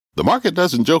The market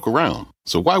doesn't joke around,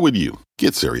 so why would you?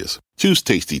 Get serious. Choose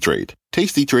Tasty Trade.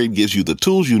 Tasty Trade gives you the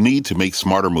tools you need to make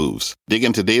smarter moves. Dig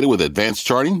into data with advanced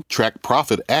charting, track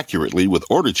profit accurately with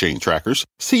order chain trackers,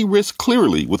 see risk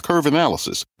clearly with curve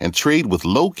analysis, and trade with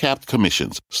low-capped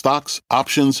commissions, stocks,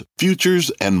 options,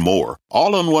 futures, and more,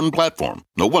 all on one platform.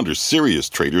 No wonder serious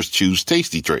traders choose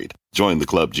Tasty Trade. Join the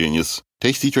club, genius.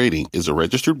 Tasty Trading is a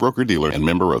registered broker-dealer and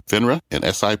member of FINRA and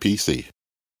SIPC.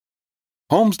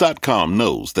 Homes.com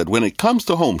knows that when it comes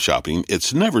to home shopping,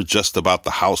 it's never just about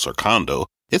the house or condo.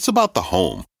 It's about the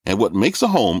home. And what makes a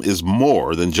home is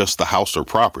more than just the house or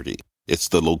property. It's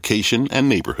the location and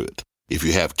neighborhood. If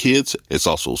you have kids, it's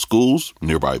also schools,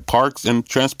 nearby parks, and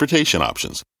transportation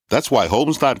options. That's why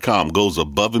Homes.com goes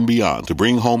above and beyond to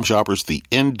bring home shoppers the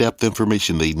in-depth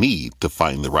information they need to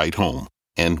find the right home.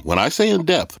 And when I say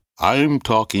in-depth, I'm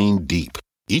talking deep.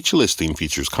 Each listing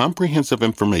features comprehensive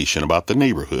information about the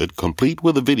neighborhood, complete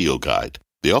with a video guide.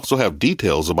 They also have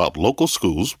details about local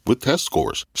schools with test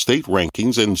scores, state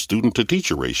rankings, and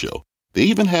student-to-teacher ratio. They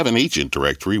even have an agent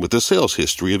directory with the sales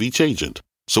history of each agent.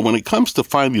 So when it comes to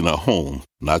finding a home,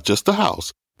 not just a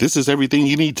house, this is everything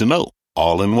you need to know,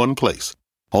 all in one place.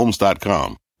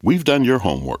 Homes.com. We've done your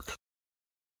homework.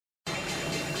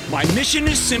 My mission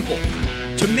is simple: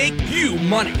 to make you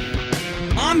money.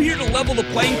 I'm here to level the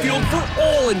playing field for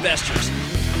all investors.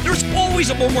 There's always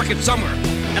a bull market somewhere,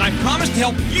 and I promise to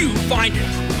help you find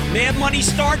it. Mad Money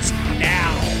starts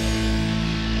now.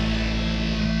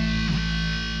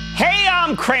 Hey,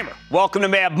 I'm Cramer. Welcome to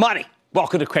Mad Money.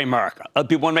 Welcome to Cramerica. Other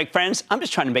people want to make friends? I'm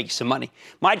just trying to make you some money.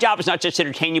 My job is not just to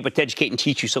entertain you, but to educate and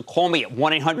teach you. So call me at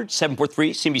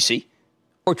 1-800-743-CNBC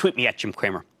or tweet me at Jim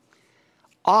Cramer.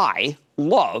 I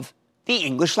love the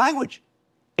English language,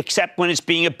 except when it's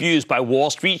being abused by Wall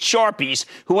Street sharpies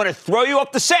who want to throw you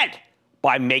up the scent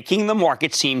by making the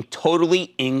market seem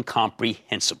totally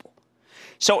incomprehensible.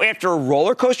 So after a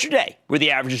roller coaster day where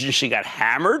the averages initially got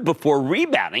hammered before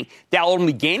rebounding, Dow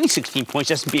only gaining 16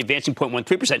 points, S&P advancing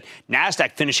 0.13%,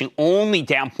 NASDAQ finishing only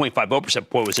down 0.50%.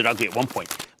 Boy, was it ugly at one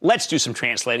point. Let's do some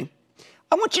translating.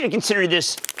 I want you to consider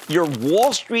this your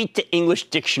Wall Street to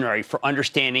English dictionary for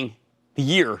understanding the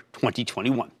year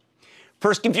 2021.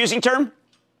 First confusing term?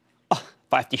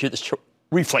 If I have to hear this term,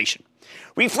 reflation.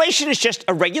 Reflation is just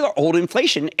a regular old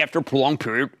inflation after a prolonged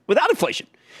period without inflation.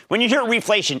 When you hear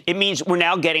reflation, it means we're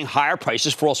now getting higher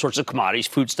prices for all sorts of commodities,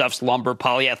 foodstuffs, lumber,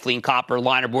 polyethylene, copper,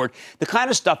 linerboard, the kind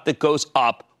of stuff that goes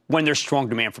up when there's strong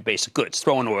demand for basic goods.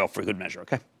 Throw in oil for good measure,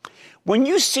 okay? When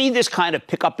you see this kind of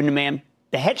pickup in demand,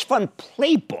 the hedge fund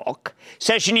playbook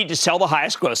says you need to sell the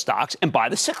highest growth stocks and buy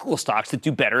the cyclical stocks that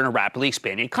do better in a rapidly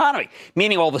expanding economy,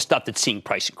 meaning all the stuff that's seeing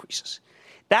price increases.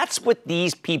 That's what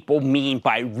these people mean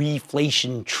by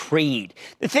reflation trade.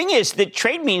 The thing is that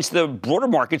trade means the broader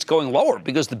market's going lower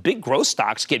because the big growth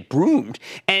stocks get broomed,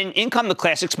 and in come the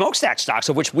classic smokestack stocks,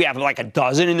 of which we have like a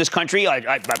dozen in this country,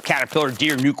 Caterpillar,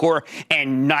 Deere, Nucor,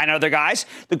 and 9 other guys.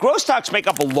 The growth stocks make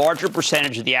up a larger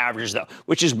percentage of the averages, though,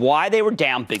 which is why they were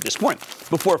down big this morning,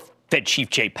 before Fed Chief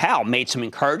Jay Powell made some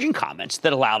encouraging comments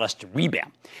that allowed us to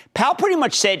rebound. Powell pretty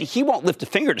much said he won't lift a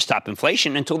finger to stop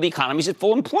inflation until the economy's at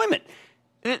full employment.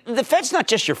 The Fed's not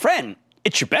just your friend,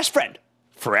 it's your best friend.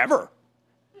 Forever.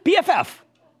 BFF.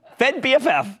 Fed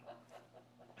BFF.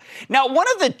 Now, one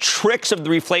of the tricks of the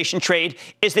reflation trade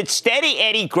is that steady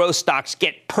Eddie growth stocks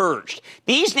get purged.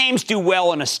 These names do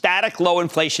well in a static, low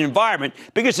inflation environment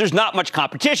because there's not much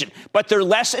competition, but they're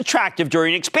less attractive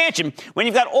during expansion when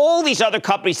you've got all these other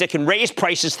companies that can raise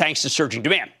prices thanks to surging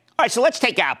demand. All right, so let's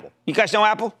take Apple. You guys know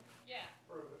Apple? Yeah.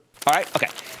 All right, okay.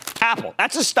 Apple,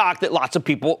 that's a stock that lots of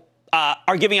people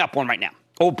are giving up on right now.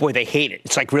 Oh, boy, they hate it.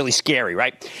 It's like really scary,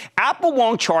 right? Apple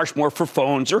won't charge more for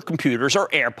phones or computers or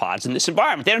AirPods in this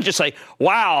environment. They don't just say,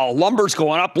 wow, lumber's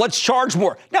going up, let's charge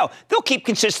more. No, they'll keep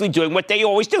consistently doing what they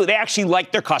always do. They actually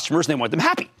like their customers and they want them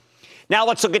happy. Now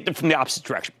let's look at them from the opposite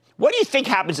direction. What do you think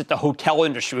happens at the hotel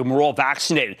industry when we're all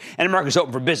vaccinated and America's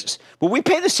open for business? Will we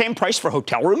pay the same price for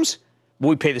hotel rooms?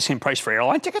 Will we pay the same price for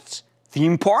airline tickets?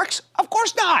 Theme parks? Of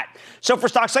course not. So for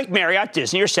stocks like Marriott,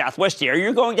 Disney, or Southwest Air,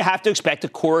 you're going to have to expect a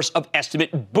chorus of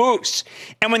estimate boosts.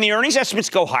 And when the earnings estimates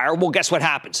go higher, well, guess what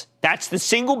happens? That's the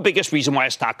single biggest reason why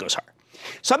a stock goes higher.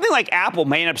 Something like Apple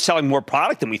may end up selling more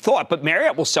product than we thought, but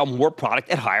Marriott will sell more product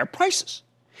at higher prices.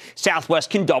 Southwest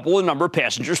can double the number of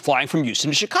passengers flying from Houston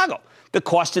to Chicago. The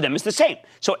cost to them is the same.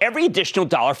 So every additional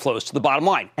dollar flows to the bottom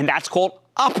line, and that's called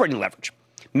operating leverage,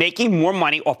 making more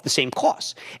money off the same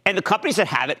costs. And the companies that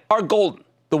have it are golden.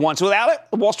 The ones without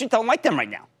it, Wall Street don't like them right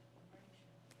now.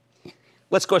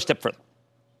 Let's go a step further.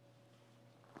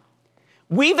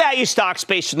 We value stocks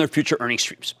based on their future earnings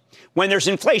streams. When there's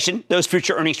inflation, those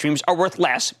future earnings streams are worth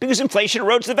less because inflation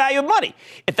erodes the value of money.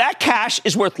 If that cash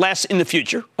is worth less in the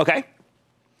future, okay,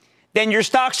 then your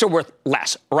stocks are worth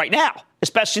less right now,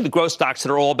 especially the growth stocks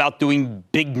that are all about doing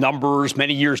big numbers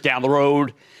many years down the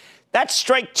road. That's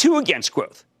strike two against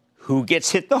growth. Who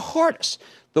gets hit the hardest?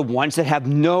 The ones that have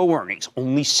no earnings,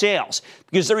 only sales,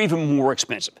 because they're even more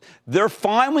expensive. They're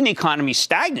fine when the economy's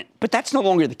stagnant, but that's no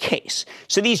longer the case.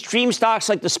 So these dream stocks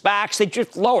like the SPACs, they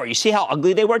drift lower. You see how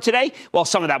ugly they were today? Well,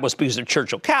 some of that was because of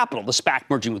Churchill Capital, the SPAC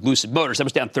merging with Lucid Motors. That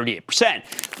was down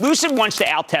 38%. Lucid wants to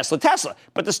out Tesla,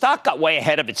 but the stock got way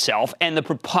ahead of itself, and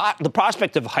the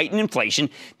prospect of heightened inflation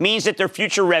means that their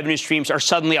future revenue streams are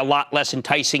suddenly a lot less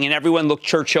enticing, and everyone looked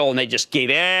Churchill, and they just gave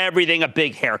everything a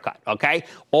big haircut, okay?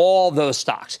 All those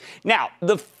stocks. Now,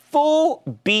 the full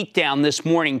beatdown this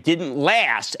morning didn't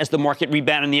last as the market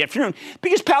rebounded in the afternoon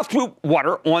because Powell threw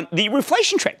water on the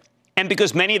reflation trade. And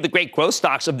because many of the great growth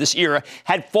stocks of this era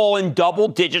had fallen double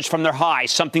digits from their highs,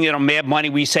 something that on Mad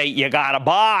Money we say you gotta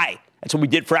buy. That's what we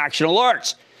did for Action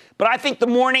Alerts. But I think the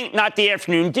morning, not the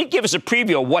afternoon, did give us a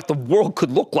preview of what the world could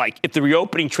look like if the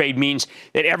reopening trade means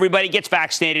that everybody gets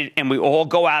vaccinated and we all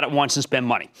go out at once and spend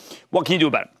money. What can you do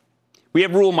about it? We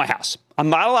have a rule in my house. I'm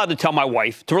not allowed to tell my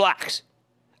wife to relax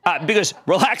because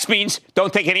relax means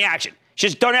don't take any action. She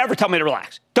says, don't ever tell me to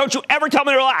relax. Don't you ever tell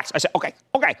me to relax. I said, okay.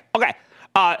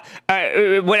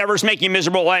 Whatever's making you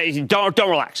miserable, don't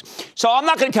relax. So I'm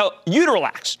not going to tell you to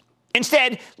relax.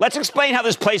 Instead, let's explain how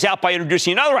this plays out by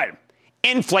introducing another item.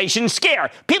 Inflation scare.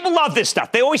 People love this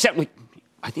stuff. They always say,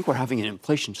 I think we're having an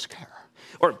inflation scare.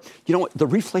 Or, you know what, the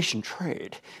reflation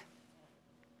trade.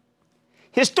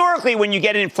 Historically, when you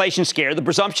get an inflation scare, the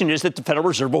presumption is that the Federal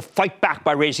Reserve will fight back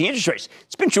by raising interest rates.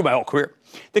 It's been true my whole career.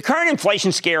 The current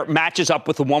inflation scare matches up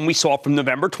with the one we saw from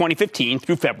November 2015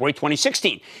 through February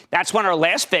 2016. That's when our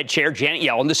last Fed chair, Janet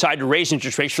Yellen, decided to raise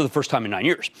interest rates for the first time in 9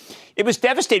 years. It was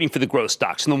devastating for the growth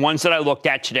stocks, and the ones that I looked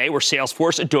at today were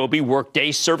Salesforce, Adobe, Workday,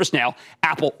 ServiceNow,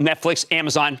 Apple, Netflix,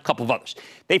 Amazon, a couple of others.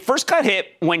 They first got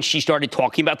hit when she started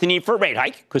talking about the need for a rate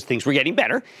hike because things were getting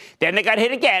better. Then they got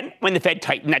hit again when the Fed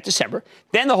tightened that December.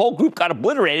 Then the whole group got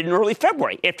obliterated in early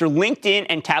February after LinkedIn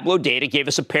and Tableau data gave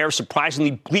us a pair of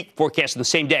surprisingly bleak forecasts the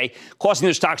same day, causing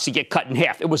their stocks to get cut in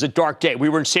half. It was a dark day. We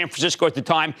were in San Francisco at the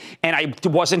time, and I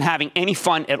wasn't having any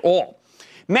fun at all.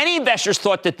 Many investors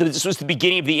thought that this was the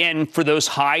beginning of the end for those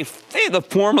the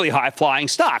formerly high-flying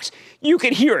stocks. You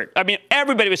could hear it. I mean,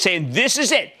 everybody was saying, this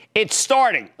is it. It's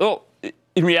starting. Oh,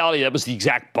 in reality, that was the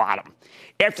exact bottom.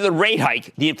 After the rate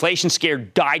hike, the inflation scare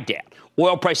died down.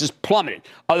 Oil prices plummeted.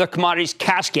 Other commodities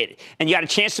cascaded. And you got a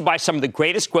chance to buy some of the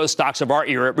greatest growth stocks of our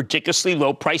era at ridiculously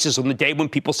low prices on the day when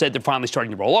people said they're finally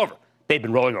starting to roll over. They've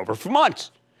been rolling over for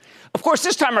months. Of course,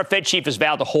 this time our Fed chief has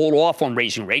vowed to hold off on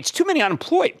raising rates. Too many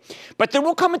unemployed. But there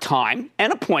will come a time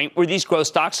and a point where these growth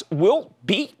stocks will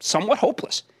be somewhat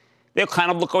hopeless. They'll kind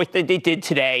of look like they did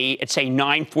today at, say,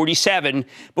 947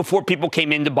 before people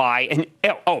came in to buy. And,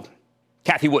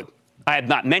 Cathie Wood. I have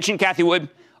not mentioned Cathie Wood.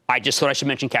 I just thought I should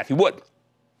mention Cathie Wood.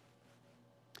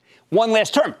 One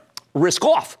last term, risk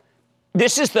off.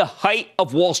 This is the height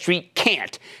of Wall Street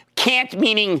can't. Can't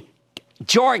meaning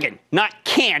jargon, not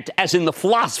can't as in the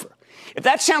philosopher. If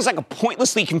that sounds like a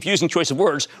pointlessly confusing choice of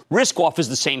words, risk off is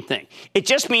the same thing. It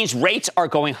just means rates are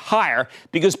going higher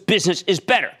because business is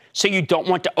better, so you don't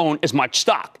want to own as much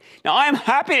stock. Now, I am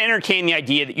happy to entertain the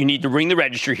idea that you need to ring the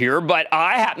register here, but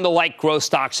I happen to like growth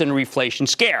stocks in a reflation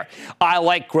scare. I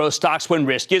like growth stocks when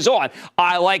risk is on.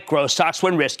 I like growth stocks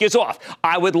when risk is off.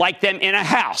 I would like them in a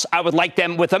house. I would like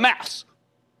them with a mouse.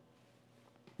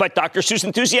 But Dr. Seuss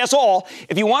enthusiasts all,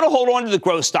 if you want to hold on to the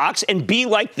growth stocks and be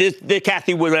like the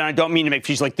Cathie Wood, and I don't mean to make,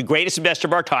 she's like the greatest investor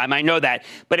of our time, I know that.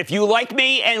 But if you like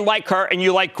me and like her and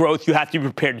you like growth, you have to be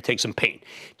prepared to take some pain.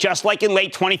 Just like in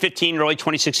late 2015, early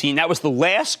 2016, that was the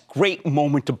last great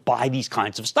moment to buy these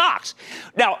kinds of stocks.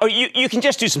 Now, you can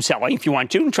just do some selling if you want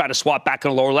to and try to swap back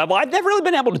at a lower level. I've never really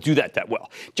been able to do that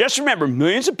well. Just remember,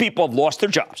 millions of people have lost their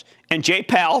jobs. And Jay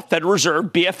Powell, Federal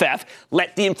Reserve, BFF,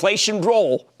 let the inflation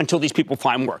roll until these people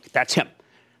find work. That's him.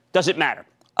 Does it matter?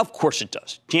 Of course it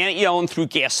does. Janet Yellen threw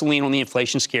gasoline on the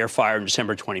inflation scare fire in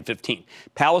December 2015.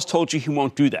 Powell has told you he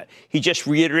won't do that. He just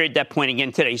reiterated that point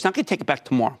again today. He's not going to take it back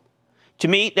tomorrow. To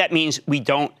me, that means we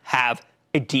don't have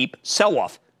a deep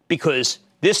sell-off because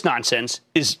this nonsense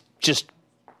is just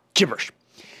gibberish.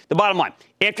 The bottom line,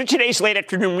 after today's late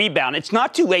afternoon rebound, it's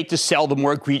not too late to sell the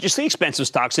more egregiously expensive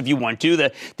stocks if you want to,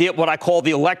 the what I call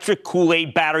the electric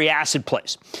Kool-Aid battery acid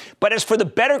plays. But as for the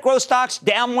better growth stocks,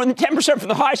 down more than 10% from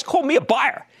the highs, call me a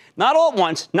buyer. Not all at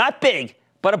once, not big,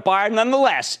 but a buyer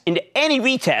nonetheless into any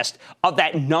retest of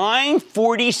that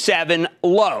 947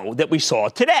 low that we saw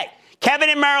today. Kevin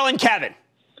in Maryland. Kevin.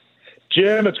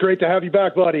 Jim, it's great to have you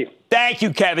back, buddy. Thank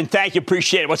you, Kevin. Thank you.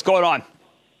 Appreciate it. What's going on?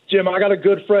 Jim, I got a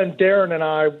good friend, Darren, and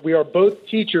I. We are both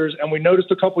teachers, and we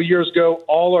noticed a couple years ago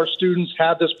all our students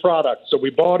had this product. So we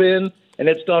bought in, and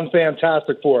it's done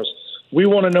fantastic for us. We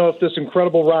want to know if this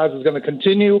incredible rise is going to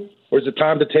continue, or is it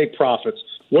time to take profits?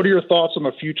 What are your thoughts on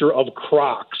the future of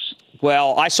Crocs?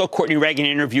 Well, I saw Courtney Reagan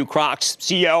interview Crocs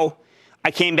CEO.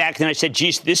 I came back and I said,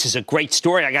 geez, this is a great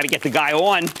story. I got to get the guy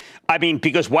on. I mean,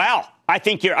 because, wow, I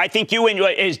think you and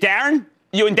is Darren?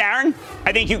 You and Darren?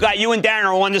 I think you and Darren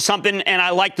are on to something, and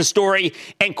I like the story.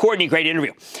 And Courtney, great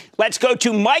interview. Let's go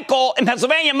to Michael in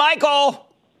Pennsylvania. Michael.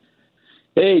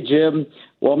 Hey, Jim.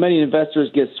 While many investors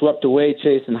get swept away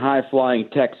chasing high-flying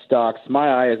tech stocks, my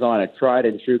eye is on a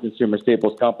tried-and-true consumer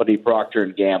staples company, Procter &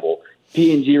 Gamble.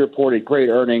 P&G reported great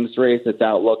earnings, raised its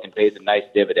outlook, and pays a nice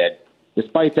dividend.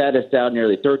 Despite that, it's down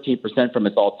nearly 13% from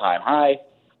its all-time high.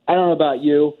 I don't know about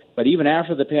you, but even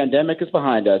after the pandemic is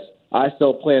behind us, I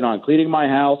still plan on cleaning my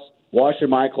house, washing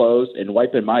my clothes, and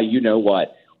wiping my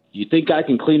you-know-what. Do you think I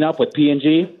can clean up with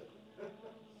P&G?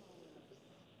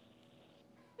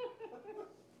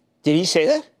 Did he say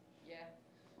that? Yeah.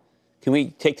 Can we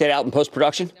take that out in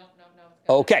post-production?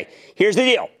 No. Okay, here's the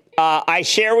deal. I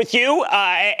share with you,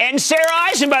 and Sarah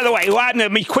Eisen, by the way, who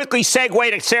let me quickly segue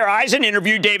to Sarah Eisen,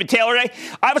 interviewed David Taylor today.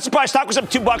 I was surprised. Stock was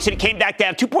up $2 and it came back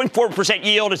down. 2.4%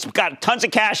 yield. It's got tons of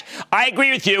cash. I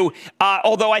agree with you,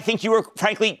 although I think you were,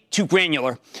 frankly, too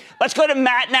granular. Let's go to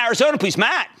Matt in Arizona, please.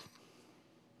 Matt.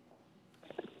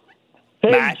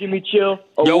 Hey, Matt. Jimmy Chill.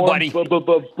 Yo, buddy.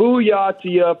 Booyah to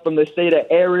you from the state of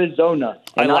Arizona.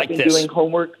 And I like I've been this. doing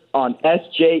homework on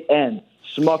SJN,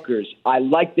 Smuckers. I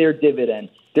like their dividend.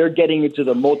 They're getting into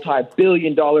the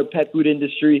multi-billion-dollar pet food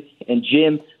industry. And,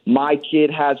 Jim, my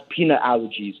kid has peanut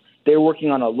allergies. They're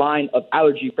working on a line of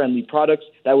allergy-friendly products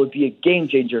that would be a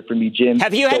game-changer for me, Jim.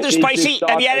 Have you had their spicy?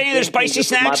 Have you had any of their spicy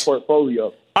snacks? My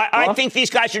portfolio. I think these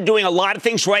guys are doing a lot of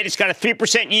things right. It's got a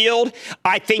 3% yield.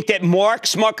 I think that Mark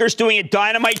Smucker's doing a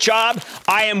dynamite job.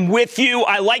 I am with you.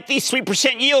 I like these 3%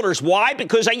 yielders. Why?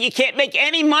 Because you can't make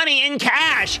any money in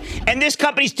cash, and this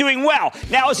company's doing well.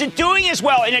 Now, is it doing as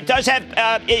well? And it does have,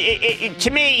 to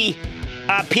me,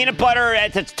 peanut butter,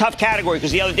 it's a tough category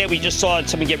because the other day we just saw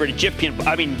someone get rid of Jif peanut butter.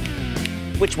 I mean,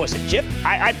 which was it, Jif?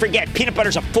 I forget. Peanut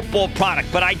butter's a football product,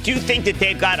 but I do think that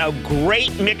they've got a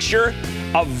great mixture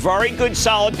of very good,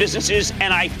 solid businesses,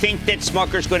 and I think that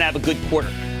Smucker's going to have a good quarter.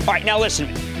 All right, now listen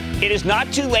to me. It is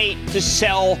not too late to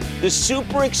sell the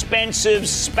super expensive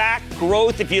SPAC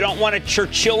growth if you don't want a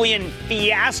Churchillian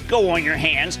fiasco on your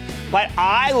hands, but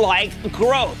I like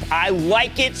growth. I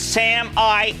like it, Sam,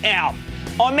 I am.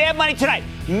 On Mad Money tonight,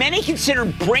 many consider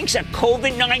Brinks a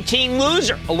COVID-19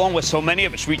 loser, along with so many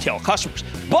of its retail customers.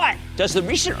 But does the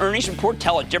recent earnings report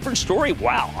tell a different story?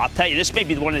 Wow, I'll tell you, this may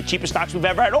be one of the cheapest stocks we've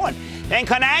ever had on. And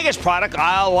Conaga's product,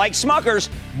 I like Smuckers,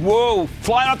 whoa,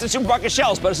 flying off the supermarket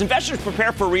shelves. But as investors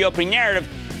prepare for a reopening narrative,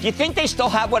 do you think they still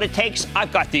have what it takes?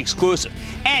 I've got the exclusive.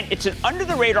 And it's an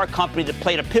under-the-radar company that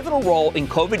played a pivotal role in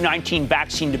COVID-19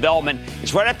 vaccine development.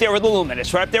 It's right up there with Illumina.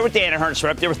 It's right up there with Danaher. It's right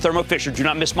up there with Thermo Fisher. Do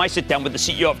not miss my sit-down with the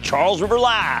CEO of Charles River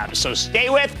Labs. So stay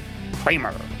with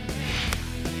Cramer.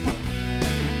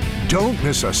 Don't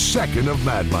miss a second of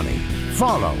Mad Money.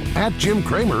 Follow @Jim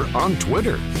Cramer on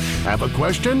Twitter. Have a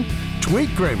question? Tweet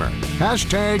Cramer.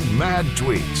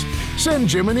 #MadTweets. Send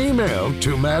Jim an email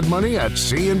to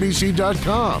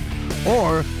madmoney@cnbc.com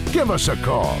or give us a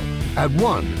call at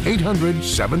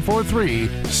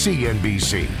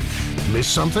 1-800-743-CNBC. Miss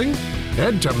something?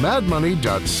 Head to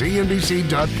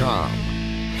madmoney.cnbc.com.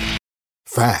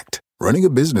 Fact. Running a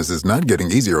business is not getting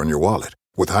easier on your wallet.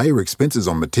 With higher expenses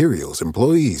on materials,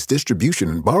 employees, distribution,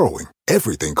 and borrowing,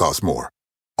 everything costs more.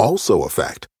 Also a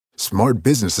fact. Smart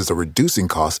businesses are reducing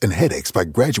costs and headaches by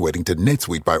graduating to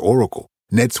NetSuite by Oracle.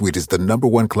 NetSuite is the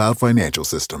 #1 cloud financial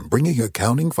system, bringing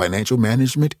accounting, financial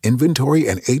management, inventory,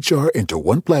 and HR into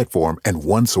one platform and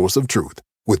one source of truth.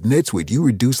 With NetSuite, you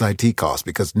reduce IT costs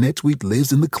because NetSuite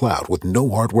lives in the cloud with no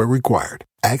hardware required.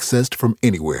 Accessed from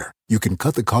anywhere, you can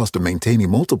cut the cost of maintaining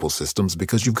multiple systems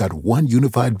because you've got one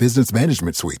unified business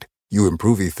management suite. You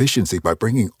improve efficiency by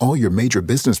bringing all your major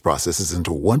business processes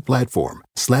into one platform,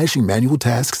 slashing manual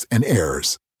tasks and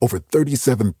errors. Over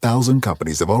 37,000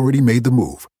 companies have already made the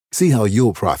move. See how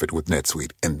you'll profit with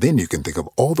NetSuite, and then you can think of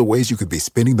all the ways you could be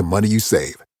spending the money you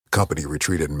save. Company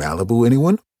retreat in Malibu,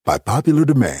 anyone? By popular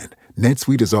demand,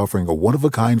 NetSuite is offering a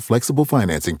one-of-a-kind flexible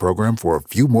financing program for a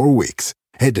few more weeks.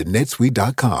 Head to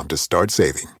netsuite.com to start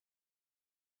saving.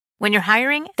 When you're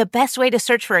hiring, the best way to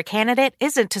search for a candidate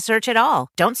isn't to search at all.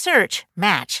 Don't search,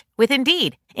 match with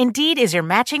Indeed. Indeed is your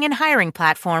matching and hiring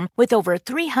platform with over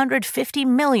 350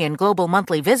 million global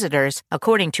monthly visitors,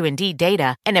 according to Indeed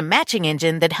data, and a matching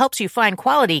engine that helps you find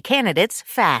quality candidates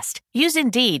fast. Use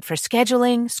Indeed for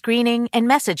scheduling, screening, and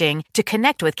messaging to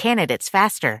connect with candidates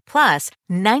faster. Plus,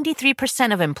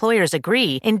 93% of employers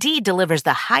agree Indeed delivers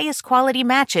the highest quality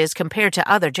matches compared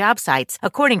to other job sites,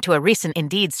 according to a recent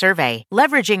Indeed survey.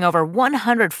 Leveraging over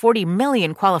 140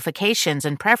 million qualifications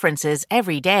and preferences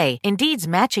every day, Indeed's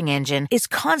matching engine is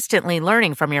constantly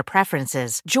learning from your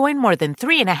preferences. Join more than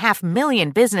 3.5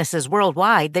 million businesses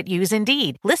worldwide that use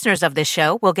Indeed. Listeners of this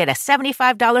show will get a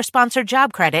 $75 sponsored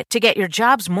job credit to get your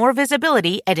jobs more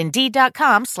visibility at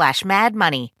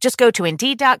Indeed.com/madmoney. Just go to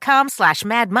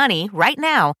Indeed.com/madmoney right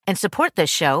now and support this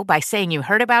show by saying you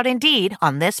heard about Indeed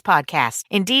on this podcast.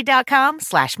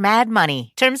 Indeed.com/madmoney.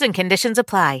 Terms and conditions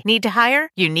apply. Need to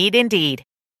hire? You need Indeed.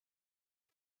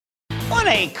 On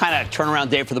a kind of turnaround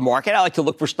day for the market, I like to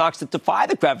look for stocks that defy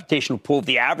the gravitational pull of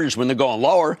the average when they're going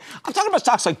lower. I'm talking about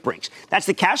stocks like Brinks. That's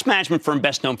the cash management firm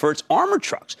best known for its armored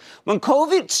trucks. When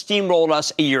COVID steamrolled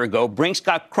us a year ago, Brinks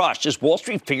got crushed as Wall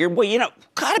Street figured, well,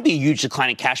 got to be a huge decline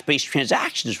in cash-based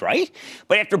transactions, right?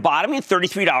 But after bottoming at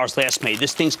 $33 last May,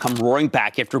 this thing's come roaring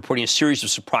back after reporting a series of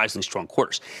surprisingly strong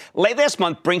quarters. Late last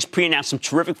month, Brinks pre-announced some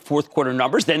terrific fourth-quarter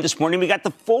numbers. Then this morning, we got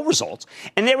the full results,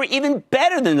 and they were even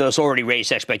better than those already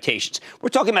raised expectations. We're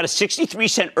talking about a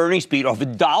 63-cent earnings beat off a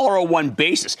 $1.01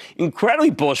 basis.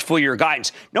 Incredibly bullish full-year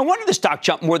guidance. No wonder the stock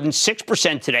jumped more than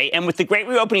 6% today. And with the great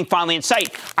reopening finally in sight,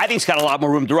 I think it's got a lot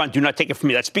more room to run. Do not take it from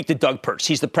me. Let's speak to Doug Pertz.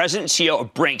 He's the president and CEO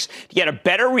of Brinks to get a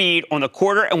better read on the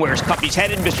quarter and where his company's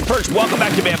headed. Mr. Pertz, welcome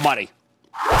back to Mad Money.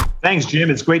 Thanks, Jim.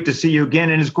 It's great to see you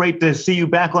again, and it's great to see you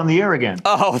back on the air again.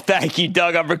 Oh, thank you,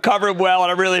 Doug. I'm recovering well,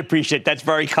 and I really appreciate it. That's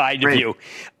very kind of you.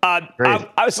 I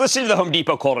was listening to the Home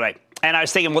Depot call today. And I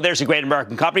was thinking, well, there's a great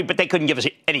American company, but they couldn't give us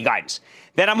any guidance.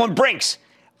 Then I'm on Brinks,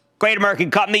 great American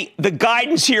company. The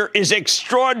guidance here is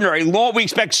extraordinary. We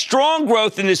expect strong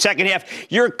growth in the second half.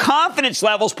 Your confidence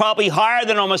level is probably higher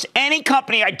than almost any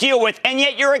company I deal with, and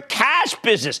yet you're a cash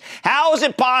business. How is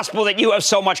it possible that you have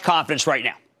so much confidence right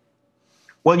now?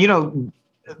 Well,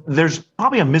 there's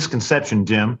probably a misconception,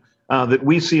 Jim, that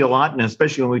we see a lot, and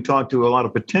especially when we talk to a lot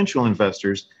of potential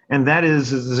investors, and that is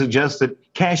to suggest that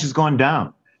cash has gone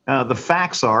down. The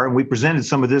facts are, and we presented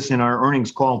some of this in our earnings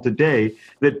call today,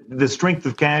 that the strength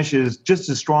of cash is just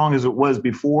as strong as it was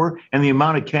before, and the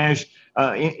amount of cash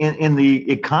in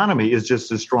the economy is just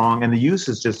as strong, and the use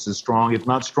is just as strong, if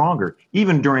not stronger,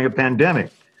 even during a pandemic.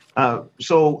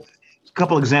 So a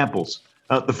couple examples.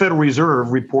 The Federal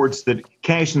Reserve reports that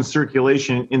cash in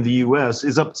circulation in the U.S.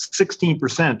 is up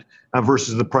 16%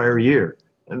 versus the prior year.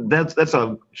 That's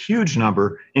a huge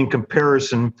number in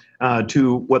comparison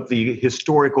to what the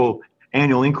historical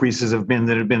annual increases have been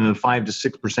that have been in the 5 to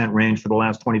 6% range for the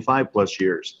last 25 plus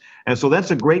years. And so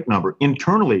that's a great number.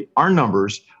 Internally, our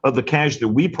numbers of the cash that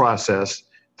we process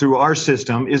through our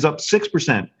system is up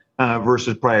 6%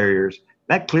 versus prior years.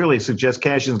 That clearly suggests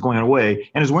cash isn't going away.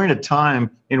 And as we're in a time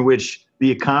in which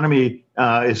the economy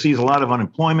sees a lot of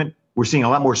unemployment, we're seeing a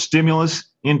lot more stimulus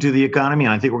into the economy,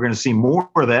 and I think we're going to see more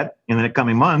of that in the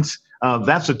coming months.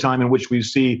 That's a time in which we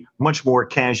see much more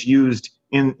cash used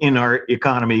in our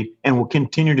economy and will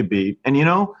continue to be. And,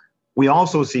 we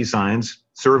also see signs,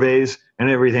 surveys, and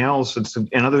everything else,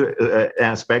 and other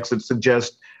aspects that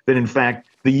suggest that, in fact,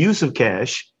 the use of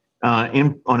cash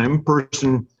on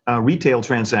in-person retail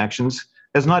transactions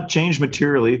has not changed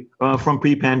materially from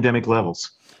pre-pandemic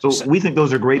levels. So we think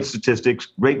those are great statistics,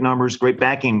 great numbers, great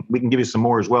backing. We can give you some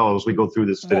more as well as we go through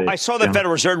this today. Well, I saw the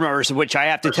Federal Reserve numbers, which I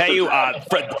have to tell you,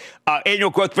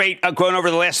 annual growth rate grown over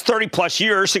the last 30 plus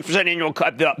years, 6% annual,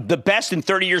 the best in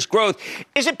 30 years growth.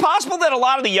 Is it possible that a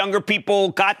lot of the younger people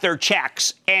got their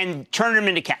checks and turned them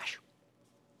into cash?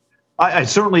 It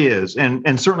certainly is.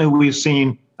 And certainly we've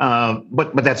seen,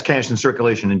 but that's cash in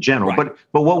circulation in general. Right.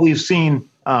 But what we've seen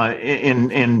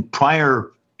in prior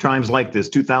times like this,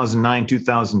 2009,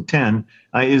 2010,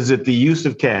 is that the use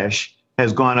of cash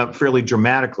has gone up fairly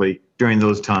dramatically during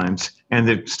those times. And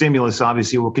the stimulus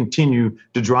obviously will continue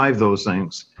to drive those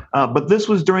things. But this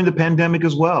was during the pandemic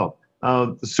as well.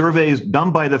 The surveys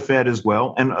done by the Fed as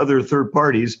well and other third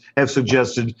parties have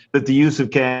suggested that the use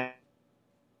of cash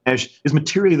is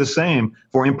materially the same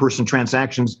for in-person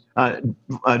transactions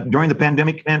during the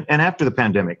pandemic and after the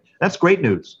pandemic. That's great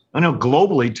news. I know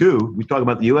globally, too, we talk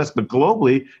about the U.S., but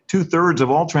globally, 2/3 of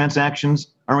all transactions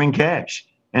are in cash.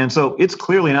 And so it's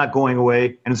clearly not going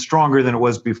away and it's stronger than it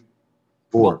was before.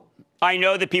 Well, I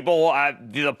know that people,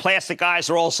 the plastic guys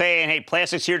are all saying, hey,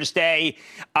 plastic's here to stay.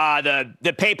 The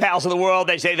PayPals of the world,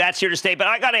 they say that's here to stay. But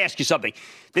I got to ask you something.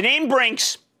 The name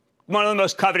Brinks, one of the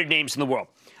most coveted names in the world.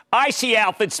 I see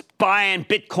outfits buying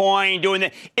Bitcoin, doing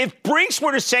that. If Brinks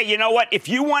were to say, you know what, if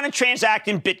you want to transact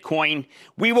in Bitcoin,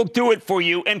 we will do it for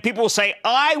you. And people will say,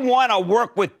 I want to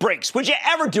work with Brinks. Would you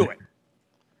ever do it?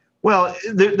 Well,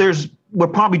 we're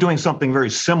probably doing something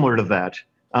very similar to that.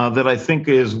 That I think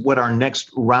is what our next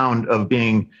round of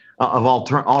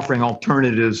offering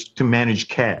alternatives to manage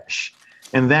cash.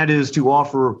 And that is to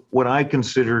offer what I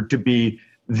consider to be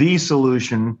the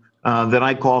solution that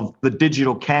I call the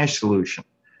digital cash solution.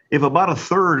 If about a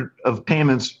third of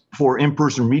payments for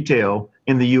in-person retail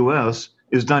in the U.S.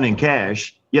 is done in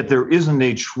cash, yet there isn't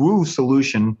a true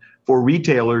solution for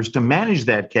retailers to manage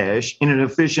that cash in an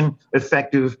efficient,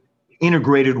 effective,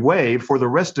 integrated way for the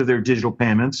rest of their digital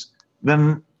payments,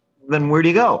 then where do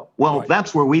you go? Well, right.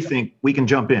 That's where we think we can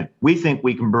jump in. We think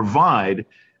we can provide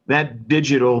that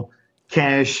digital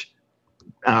cash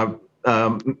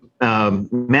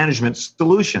management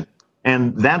solution.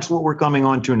 And that's what we're coming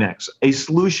on to next. A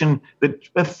solution that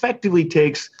effectively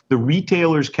takes the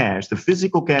retailer's cash, the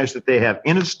physical cash that they have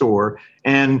in a store,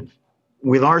 and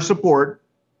with our support,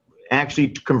 actually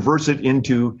converts it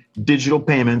into digital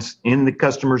payments in the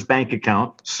customer's bank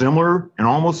account, similar and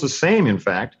almost the same, in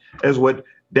fact, as what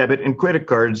debit and credit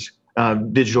cards,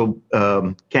 digital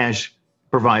cash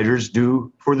providers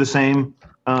do for the same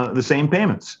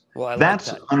payments. Well,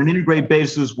 that's like that. On an integrated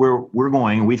basis where we're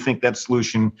going. We think that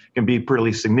solution can be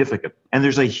pretty significant. And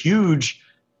there's a huge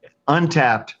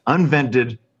untapped,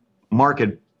 unvented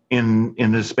market in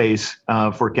this space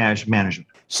for cash management.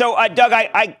 So, Doug,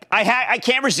 I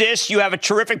can't resist. You have a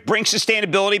terrific Brinks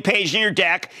sustainability page in your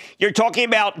deck. You're talking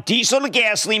about diesel to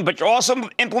gasoline, but you're also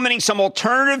implementing some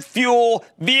alternative fuel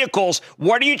vehicles.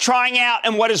 What are you trying out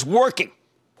and what is working?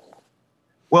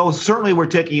 Well, certainly we're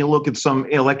taking a look at some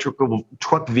electrical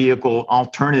truck vehicle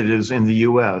alternatives in the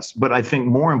U.S., but I think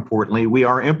more importantly, we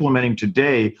are implementing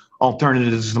today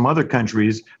alternatives in some other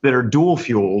countries that are dual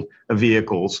fuel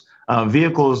vehicles.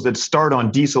 Vehicles that start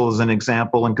on diesel, as an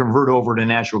example, and convert over to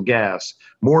natural gas,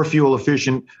 more fuel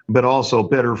efficient, but also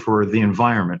better for the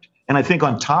environment. And I think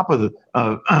on top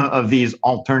of these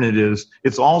alternatives,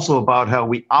 it's also about how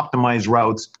we optimize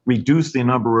routes, reduce the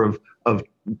number of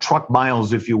truck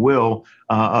miles, if you will,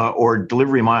 or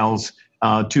delivery miles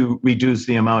to reduce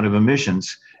the amount of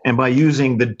emissions. And by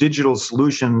using the digital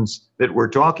solutions that we're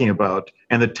talking about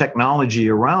and the technology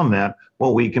around that,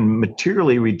 what we can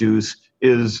materially reduce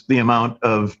is the amount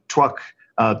of truck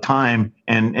time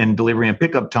and delivery and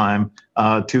pickup time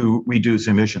to reduce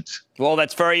emissions. Well,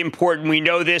 that's very important. We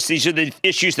know this. These are the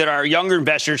issues that our younger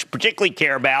investors particularly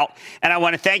care about. And I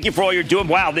want to thank you for all you're doing.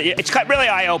 Wow, it's really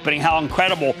eye-opening how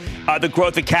incredible the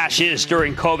growth of cash is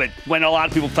during COVID, when a lot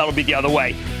of people felt it would be the other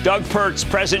way. Doug Pertz,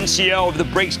 President and CEO of the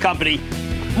Brinks Company.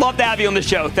 Love to have you on the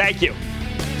show. Thank you.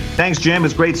 Thanks, Jim.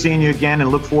 It's great seeing you again and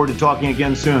look forward to talking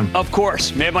again soon. Of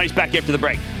course. Mad Money's back after the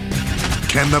break.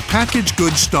 Can the packaged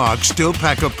goods stock still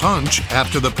pack a punch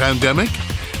after the pandemic?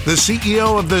 The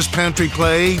CEO of this pantry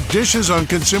play dishes on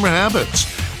consumer habits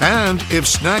and if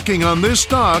snacking on this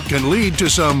stock can lead to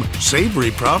some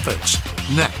savory profits.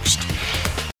 Next.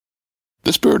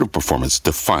 The spirit of performance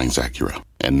defines Acura,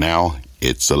 and now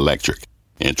it's electric.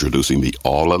 Introducing the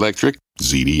all-electric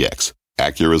ZDX,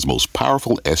 Acura's most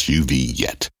powerful SUV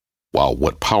yet. While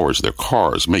what powers their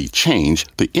cars may change,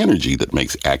 the energy that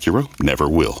makes Acura never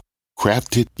will.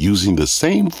 Crafted using the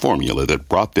same formula that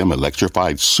brought them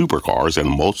electrified supercars and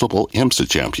multiple IMSA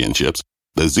championships,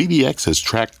 the ZDX has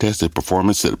track-tested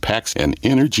performance that packs an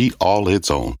energy all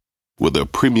its own. With a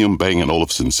premium Bang &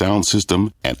 Olufsen sound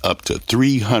system and up to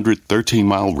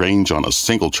 313-mile range on a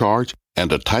single charge,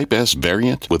 and a Type S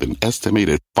variant with an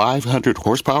estimated 500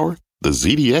 horsepower, the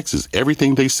ZDX is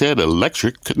everything they said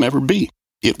electric could never be.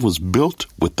 It was built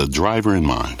with the driver in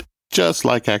mind, just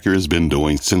like Acura's been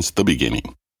doing since the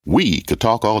beginning. We could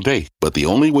talk all day, but the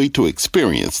only way to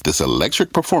experience this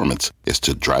electric performance is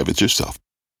to drive it yourself.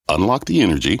 Unlock the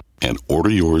energy and order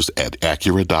yours at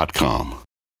Acura.com.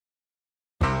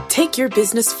 Take your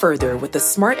business further with the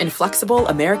smart and flexible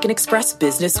American Express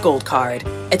Business Gold Card.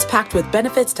 It's packed with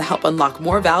benefits to help unlock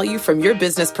more value from your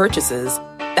business purchases.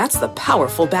 That's the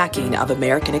powerful backing of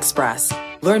American Express.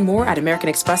 Learn more at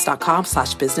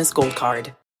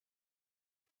americanexpress.com/businessgoldcard.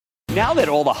 Now that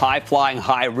all the high-flying,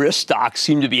 high-risk stocks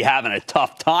seem to be having a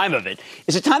tough time of it,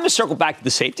 is it time to circle back to the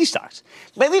safety stocks?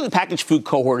 Lately, the packaged food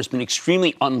cohort has been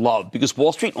extremely unloved because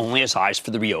Wall Street only has eyes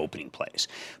for the reopening plays.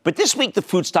 But this week, the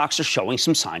food stocks are showing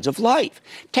some signs of life.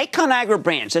 Take Conagra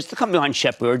Brands. That's the company behind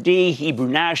Chef Boyardee, Hebrew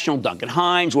National, Duncan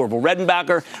Hines, Orville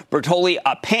Redenbacher, Bertolli,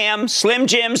 Pam, Slim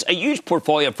Jims, a huge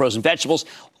portfolio of frozen vegetables,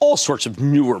 all sorts of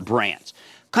newer brands.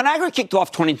 Conagra kicked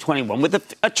off 2021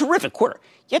 with a terrific quarter.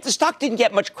 Yet the stock didn't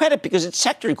get much credit because its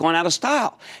sector had gone out of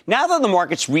style. Now that the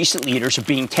market's recent leaders are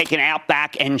being taken out,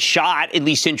 back, and shot, at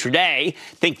least intraday,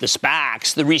 think the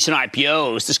SPACs, the recent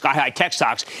IPOs, the sky-high tech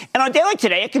stocks, and on a day like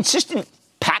today, a consistent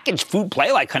packaged food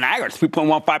play like Conagra,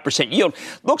 3.15% yield,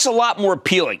 looks a lot more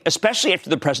appealing, especially after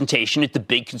the presentation at the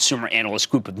big consumer analyst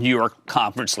group of New York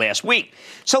conference last week.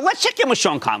 So let's check in with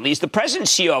Sean Connolly. He's the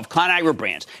president and CEO of Conagra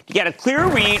Brands to get a clear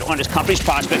read on his company's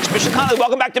prospects. Mr. Connolly,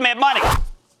 welcome back to Mad Money.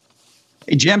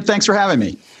 Hey, Jim, thanks for having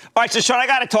me. All right, so Sean, I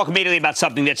got to talk immediately about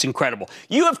something that's incredible.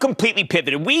 You have completely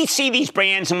pivoted. We see these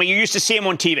brands, and we used to see them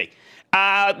on TV.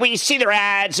 We see their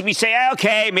ads, and we say,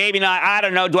 okay, maybe not. I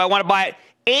don't know. Do I want to buy it?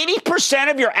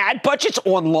 80% of your ad budget's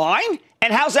online?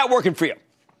 And how's that working for you?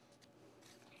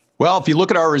 Well, if you look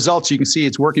at our results, you can see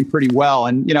it's working pretty well.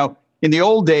 And, you know, in the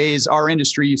old days, our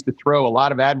industry used to throw a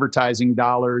lot of advertising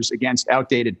dollars against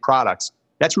outdated products.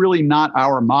 That's really not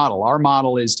our model. Our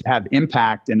model is to have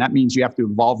impact, and that means you have to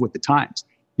evolve with the times.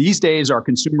 These days, our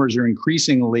consumers are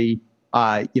increasingly,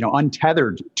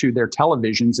 untethered to their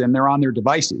televisions, and they're on their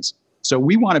devices. So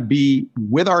we want to be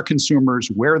with our consumers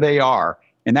where they are,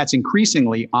 and that's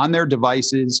increasingly on their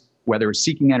devices, whether it's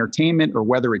seeking entertainment or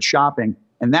whether it's shopping.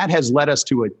 And that has led us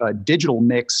to a digital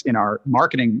mix in our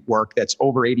marketing work that's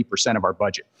over 80% of our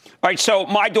budget. All right, so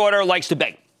my daughter likes to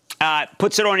bake,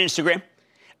 puts it on Instagram.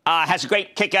 Has a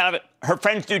great kick out of it. Her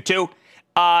friends do too.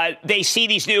 They see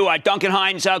these new Duncan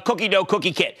Hines cookie dough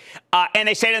cookie kit, and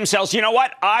they say to themselves, you know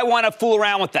what? I want to fool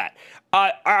around with that.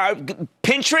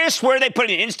 Pinterest, where they put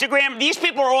it in Instagram, these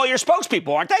people are all your spokespeople,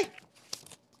 aren't they?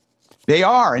 They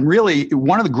are. And really,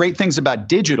 one of the great things about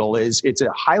digital is it's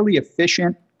a highly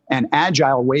efficient and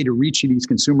agile way to reach these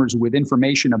consumers with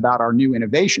information about our new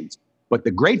innovations. But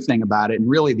the great thing about it, and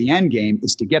really the end game,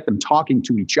 is to get them talking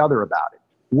to each other about it.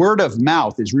 Word of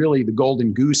mouth is really the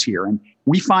golden goose here. And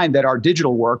we find that our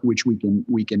digital work, which we can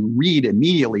read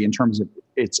immediately in terms of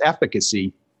its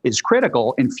efficacy, is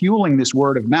critical in fueling this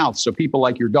word of mouth. So people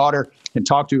like your daughter can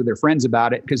talk to their friends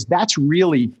about it, because that's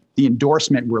really the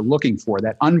endorsement we're looking for,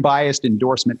 that unbiased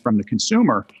endorsement from the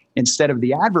consumer instead of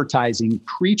the advertising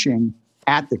preaching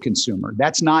at the consumer.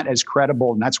 That's not as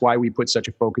credible, and that's why we put such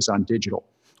a focus on digital.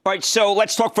 All right, so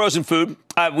let's talk frozen food.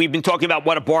 We've been talking about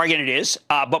what a bargain it is,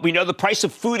 but we know the price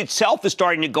of food itself is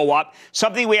starting to go up,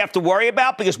 something we have to worry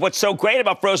about, because what's so great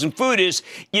about frozen food is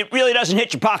it really doesn't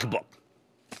hit your pocketbook.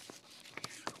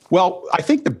 Well, I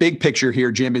think the big picture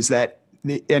here, Jim, is that,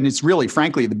 and it's really,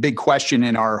 frankly, the big question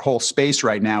in our whole space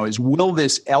right now is, will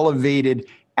this elevated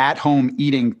at-home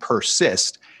eating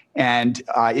persist? And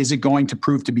is it going to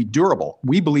prove to be durable?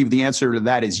 We believe the answer to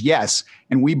that is yes.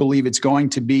 And we believe it's going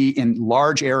to be in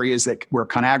large areas where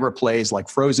Conagra plays, like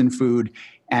frozen food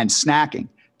and snacking.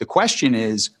 The question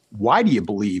is, why do you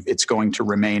believe it's going to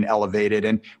remain elevated?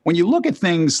 And when you look at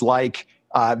things like,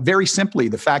 very simply,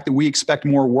 the fact that we expect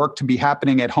more work to be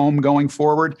happening at home going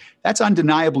forward, that's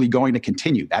undeniably going to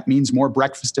continue. That means more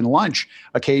breakfast and lunch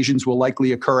occasions will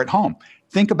likely occur at home.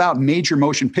 Think about major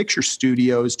motion picture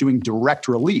studios doing direct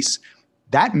release.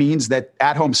 That means that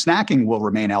at-home snacking will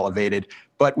remain elevated.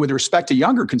 But with respect to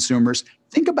younger consumers,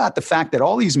 think about the fact that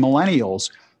all these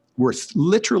millennials were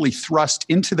literally thrust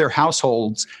into their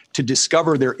households to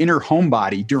discover their inner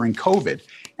homebody during COVID.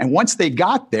 And once they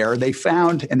got there, they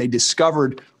found and they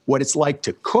discovered what it's like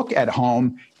to cook at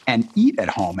home and eat at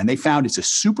home. And they found it's a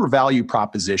super value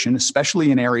proposition,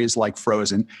 especially in areas like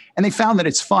frozen. And they found that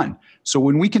it's fun. So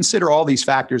when we consider all these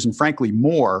factors, and frankly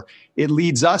more, it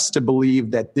leads us to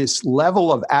believe that this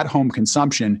level of at-home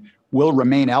consumption will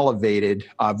remain elevated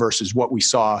versus what we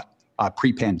saw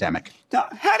pre-pandemic. Now,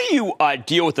 how do you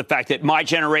deal with the fact that my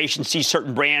generation sees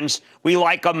certain brands, we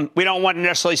like them, we don't want to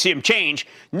necessarily see them change.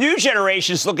 New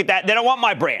generations look at that, they don't want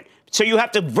my brand. So you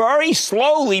have to very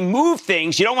slowly move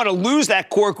things. You don't want to lose that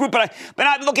core group. But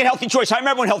I look at Healthy Choice. I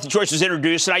remember when Healthy Choice was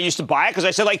introduced, and I used to buy it because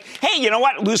I said, like, hey, you know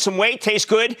what? Lose some weight, tastes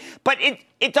good. But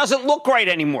it doesn't look right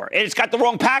anymore. And it's got the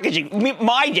wrong packaging.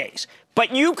 My days.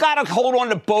 But you've got to hold on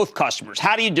to both customers.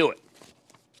 How do you do it?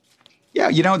 Yeah,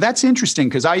 you know, that's interesting,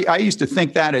 because I used to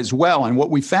think that as well. And what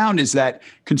we found is that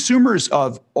consumers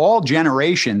of all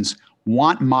generations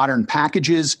want modern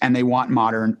packages and they want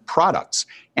modern products.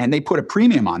 And they put a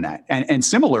premium on that. And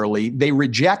similarly, they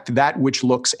reject that which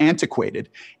looks antiquated.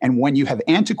 And when you have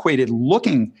antiquated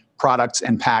looking products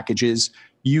and packages,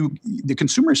 the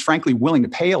consumer is frankly willing to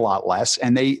pay a lot less,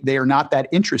 and they are not that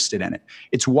interested in it.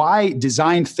 It's why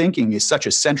design thinking is such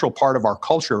a central part of our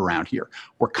culture around here.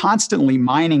 We're constantly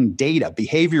mining data,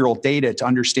 behavioral data, to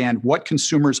understand what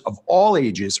consumers of all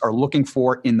ages are looking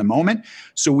for in the moment,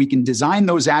 so we can design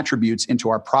those attributes into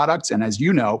our products and, as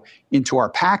you know, into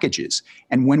our packages.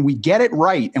 And when we get it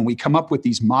right and we come up with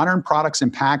these modern products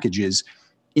and packages,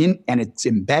 and it's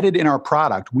embedded in our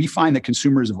product, we find that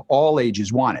consumers of all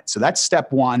ages want it. So that's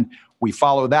step one. We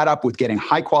follow that up with getting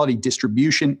high quality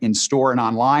distribution in store and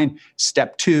online,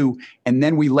 step two, and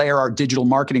then we layer our digital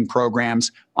marketing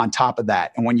programs on top of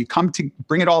that. And when you come to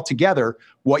bring it all together,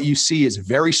 what you see is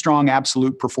very strong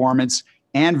absolute performance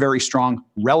and very strong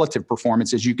relative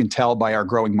performance, as you can tell by our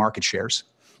growing market shares.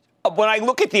 When I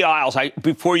look at the aisles,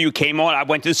 before you came on, I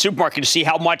went to the supermarket to see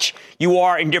how much you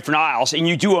are in different aisles, and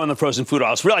you do own the frozen food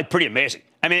aisles. Really pretty amazing.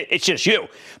 I mean, it's just you.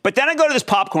 But then I go to this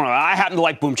popcorn aisle. I happen to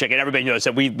like Boom Chicken. Everybody knows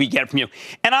that we get it from you.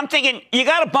 And I'm thinking, you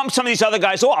got to bump some of these other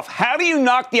guys off. How do you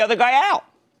knock the other guy out?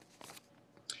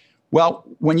 Well,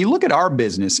 when you look at our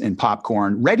business in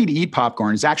popcorn, ready-to-eat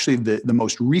popcorn is actually the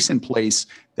most recent place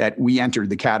that we entered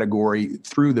the category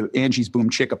through the Angie's Boom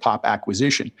Chicka Pop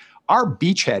acquisition. Our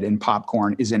beachhead in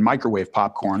popcorn is in microwave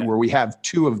popcorn, where we have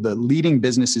two of the leading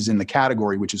businesses in the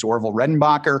category, which is Orville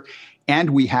Redenbacher,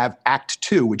 and we have Act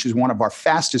 2, which is one of our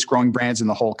fastest growing brands in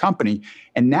the whole company.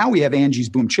 And now we have Angie's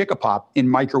Boom Chicka Pop in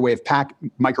microwave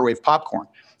popcorn.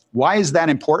 Why is that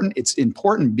important? It's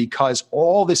important because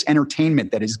all this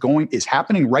entertainment that is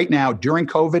happening right now during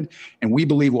COVID, and we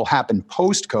believe will happen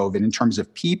post-COVID in terms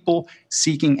of people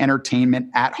seeking entertainment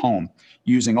at home,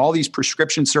 using all these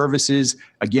prescription services,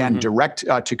 again, direct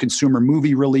to consumer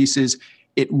movie releases.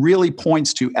 It really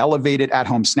points to elevated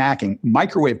at-home snacking.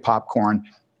 Microwave popcorn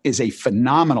is a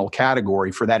phenomenal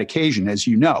category for that occasion, as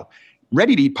you know.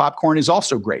 Ready-to-eat popcorn is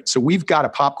also great. So we've got a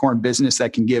popcorn business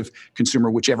that can give consumer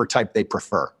whichever type they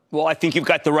prefer. Well, I think you've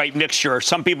got the right mixture.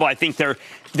 Some people, I think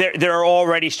they're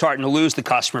already starting to lose the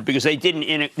customer because they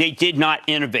did not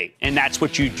innovate, and that's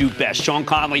what you do best. Sean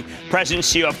Connolly, President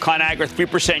and CEO of ConAgra,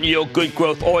 3% yield, good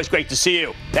growth. Always great to see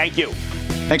you. Thank you.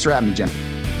 Thanks for having me, Jim.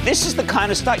 This is the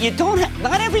kind of stuff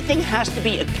not everything has to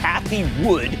be a Kathy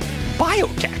Wood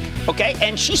biotech, okay?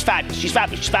 And she's fabulous. She's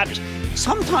fabulous.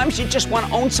 Sometimes you just want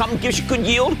to own something that gives you good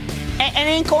yield, and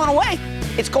it ain't going away.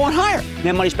 It's going higher.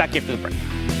 Mad Money's back after the break.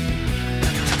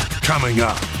 Coming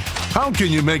up, how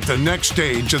can you make the next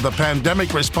stage of the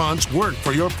pandemic response work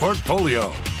for your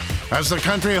portfolio? As the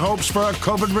country hopes for a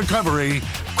COVID recovery,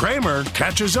 Cramer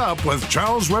catches up with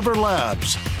Charles River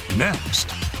Labs.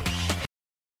 Next.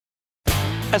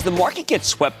 As the market gets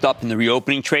swept up in the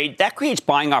reopening trade, that creates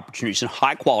buying opportunities in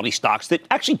high-quality stocks that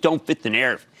actually don't fit the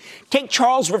narrative. Take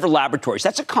Charles River Laboratories.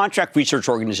 That's a contract research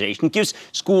organization. It gives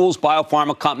schools,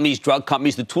 biopharma companies, drug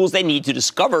companies the tools they need to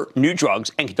discover new drugs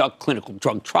and conduct clinical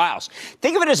drug trials.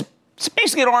 Think of it as it's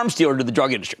basically an arms dealer to the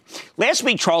drug industry. Last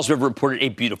week, Charles River reported a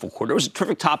beautiful quarter. It was a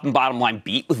terrific top and bottom line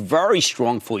beat with very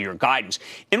strong full-year guidance.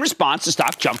 In response, the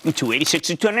stock jumped from 286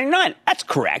 to 299. That's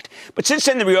correct. But since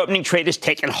then, the reopening trade has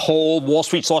taken hold. Wall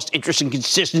Street's lost interest and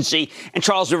consistency, and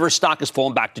Charles River's stock has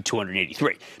fallen back to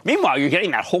 283. Meanwhile, you're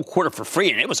getting that whole quarter for free,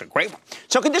 and it was a great one.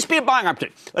 So could this be a buying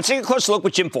opportunity? Let's take a closer look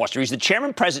with Jim Foster. He's the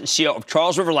chairman, president, and CEO of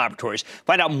Charles River Laboratories.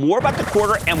 Find out more about the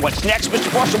quarter and what's next. Mr.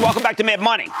 Foster, welcome back to Mad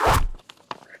Money.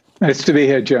 Nice to be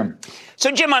here, Jim.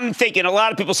 So, Jim, I'm thinking a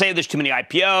lot of people say there's too many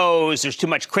IPOs, there's too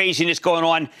much craziness going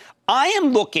on. I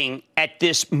am looking at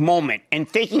this moment and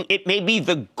thinking it may be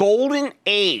the golden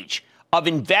age of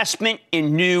investment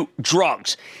in new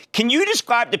drugs. Can you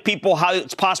describe to people how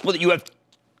it's possible that you have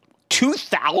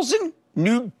 2,000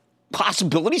 new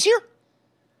possibilities here?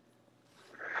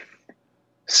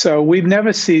 So we've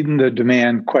never seen the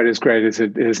demand quite as great as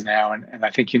it is now. And I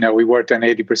think, we worked on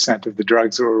 80% of the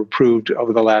drugs that were approved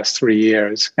over the last 3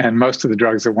 years, and most of the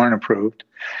drugs that weren't approved.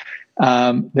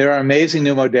 There are amazing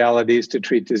new modalities to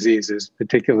treat diseases,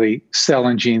 particularly cell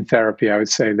and gene therapy. I would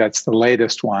say that's the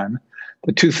latest one.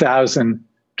 The 2,000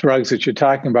 drugs that you're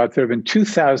talking about, there have been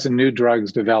 2,000 new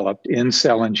drugs developed in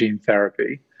cell and gene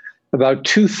therapy. About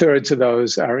 2/3 of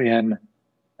those are in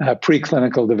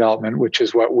preclinical development, which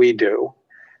is what we do.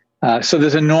 So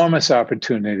there's enormous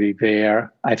opportunity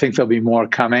there. I think there'll be more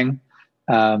coming.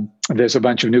 There's a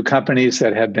bunch of new companies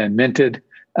that have been minted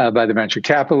by the venture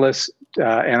capitalists.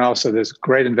 And also there's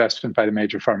great investment by the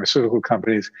major pharmaceutical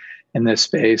companies in this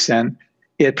space. And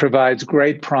it provides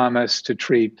great promise to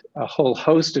treat a whole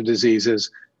host of diseases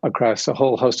across a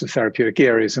whole host of therapeutic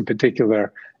areas, in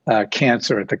particular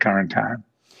cancer at the current time.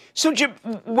 So, Jim,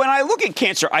 when I look at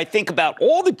cancer, I think about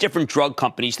all the different drug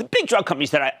companies, the big drug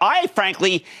companies that I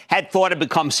frankly had thought had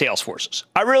become sales forces.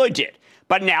 I really did.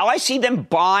 But now I see them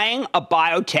buying a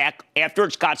biotech after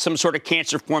it's got some sort of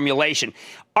cancer formulation.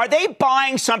 Are they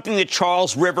buying something that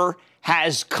Charles River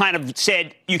has kind of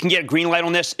said, you can get a green light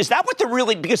on this? Is that what they're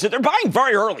really, because they're buying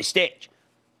very early stage?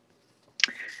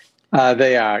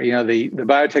 They are. The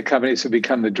biotech companies have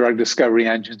become the drug discovery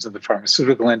engines of the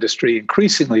pharmaceutical industry,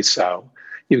 increasingly so.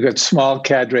 You've got small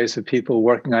cadres of people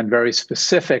working on very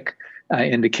specific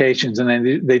indications, and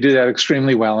they do that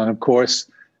extremely well. And of course,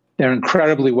 they're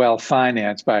incredibly well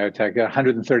financed. Biotech,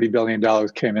 $130 billion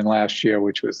came in last year,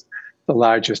 which was the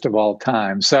largest of all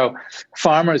time. So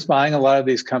pharma is buying a lot of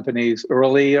these companies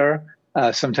earlier.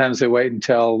 Sometimes they wait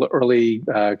until early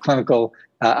clinical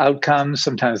outcomes.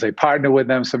 Sometimes they partner with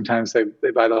them. Sometimes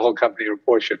they buy the whole company or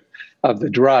portion of the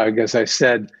drug. As I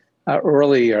said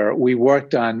earlier, we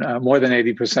worked on more than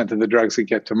 80% of the drugs that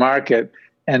get to market,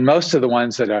 and most of the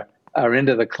ones that are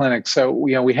into the clinic. So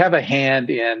we have a hand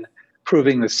in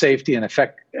proving the safety and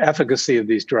efficacy of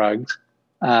these drugs,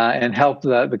 and help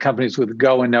the companies with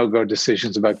go and no-go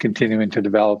decisions about continuing to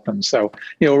develop them. So,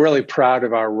 we're really proud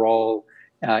of our role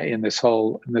in this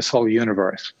whole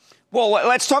universe. Well,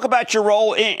 let's talk about your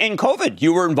role in COVID.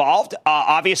 You were involved.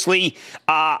 Obviously,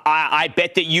 I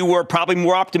bet that you were probably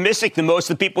more optimistic than most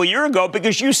of the people a year ago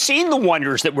because you've seen the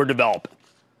wonders that we're developing.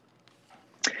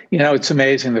 It's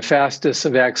amazing. The fastest a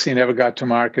vaccine ever got to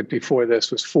market before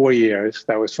this was 4 years.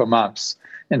 That was for mumps,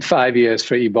 and 5 years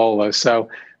for Ebola. So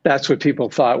that's what people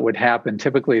thought would happen.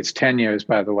 Typically, it's 10 years,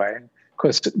 by the way. Of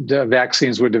course, the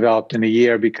vaccines were developed in a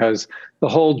year because the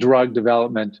whole drug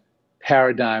development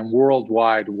paradigm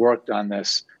worldwide worked on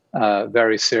this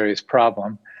very serious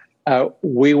problem.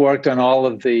 We worked on all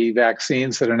of the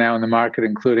vaccines that are now in the market,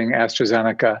 including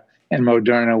AstraZeneca and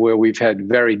Moderna, where we've had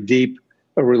very deep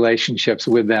relationships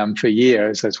with them for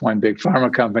years. That's one big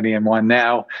pharma company and one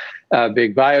now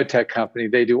big biotech company.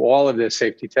 They do all of their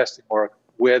safety testing work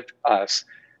with us.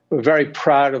 We're very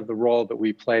proud of the role that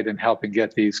we played in helping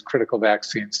get these critical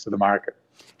vaccines to the market.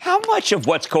 How much of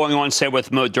what's going on, say,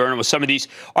 with Moderna, with some of these,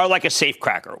 are like a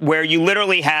safecracker, where you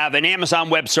literally have an Amazon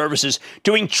Web Services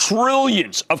doing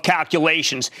trillions of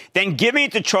calculations, then giving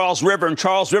it to Charles River, and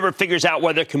Charles River figures out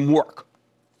whether it can work?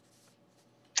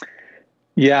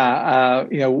 Yeah,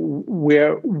 we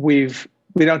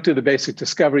don't do the basic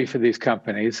discovery for these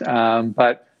companies,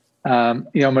 but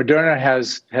Moderna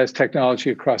has technology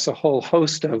across a whole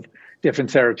host of different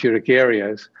therapeutic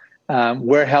areas.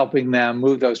 We're helping them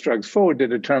move those drugs forward to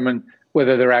determine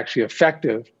whether they're actually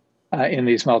effective in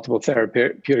these multiple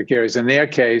therapeutic areas. In their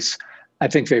case, I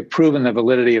think they've proven the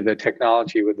validity of their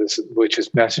technology with this, which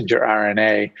is messenger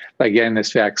RNA, by getting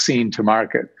this vaccine to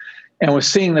market. And we're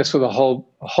seeing this with a whole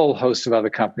host of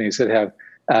other companies that have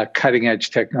cutting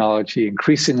edge technology,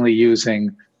 increasingly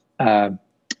using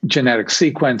genetic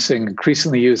sequencing,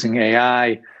 increasingly using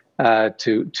AI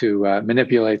to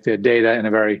manipulate their data in a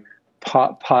very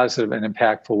positive and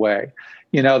impactful way.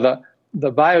 The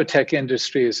biotech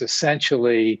industry is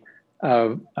essentially,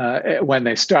 when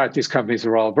they start, these companies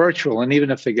are all virtual. And even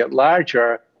if they get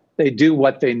larger, they do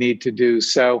what they need to do.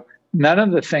 So none of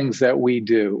the things that we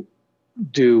does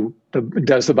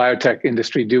the biotech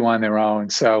industry do on their own.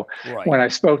 So right. When I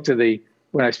spoke to the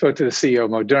CEO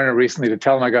of Moderna recently to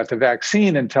tell him I got the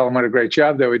vaccine and tell him what a great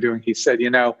job they were doing, he said,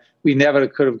 we never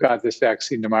could have got this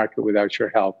vaccine to market without your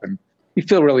help. And we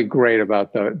feel really great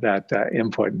about that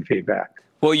input and feedback.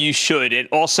 Well, you should. And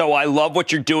also, I love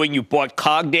what you're doing. You bought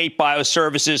Cognate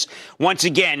Bioservices. Once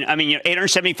again,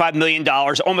 $875 million.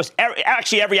 Almost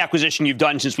every acquisition you've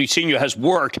done since we've seen you has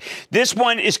worked. This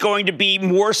one is going to be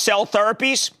more cell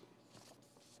therapies?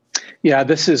 Yeah,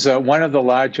 this is one of the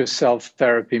largest cell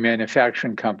therapy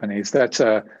manufacturing companies. That's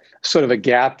a sort of a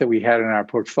gap that we had in our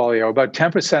portfolio. About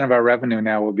 10% of our revenue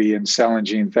now will be in cell and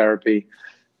gene therapy.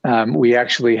 We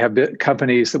actually have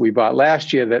companies that we bought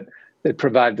last year that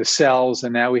provide the cells,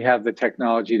 and now we have the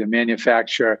technology to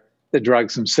manufacture the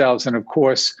drugs themselves. And of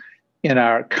course, in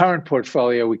our current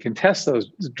portfolio, we can test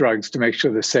those drugs to make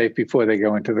sure they're safe before they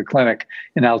go into the clinic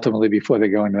and ultimately before they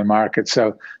go into the market.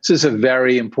 So this is a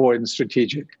very important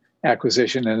strategic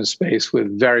acquisition in a space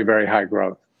with very, very high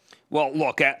growth. Well,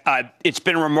 look, it's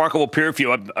been a remarkable period for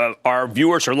you. Our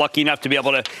viewers are lucky enough to be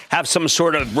able to have some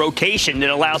sort of rotation that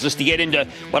allows us to get into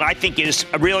what I think is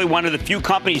really one of the few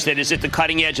companies that is at the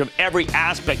cutting edge of every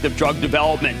aspect of drug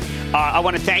development. I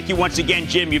want to thank you once again,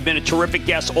 Jim. You've been a terrific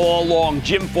guest all along.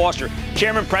 Jim Foster,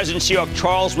 Chairman, President, CEO of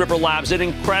Charles River Labs, an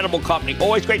incredible company.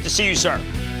 Always great to see you, sir.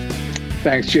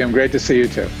 Thanks, Jim. Great to see you,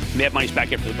 too. Mad Money's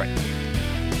back after the break.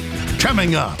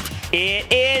 Coming up.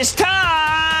 It is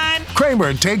time.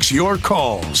 Cramer takes your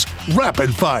calls.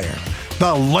 Rapid fire.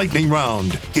 The lightning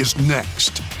round is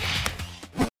next.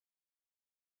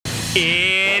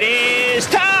 It is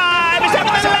time.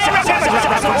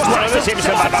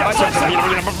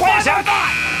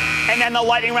 And then the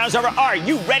lightning round's over. Are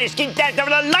you ready to keep that over?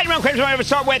 The lightning round, Cramer, we're going to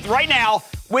start with right now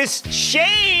with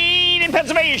Shane in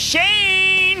Pennsylvania.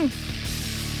 Shane.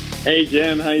 Hey,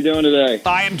 Jim. How you doing today?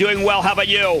 I am doing well. How about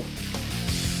you?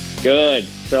 Good.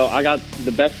 So I got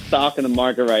the best stock in the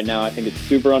market right now. I think it's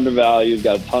super undervalued,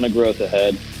 got a ton of growth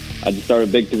ahead. I just started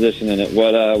a big position in it.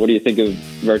 What do you think of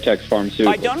Vertex Pharmaceuticals?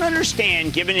 I don't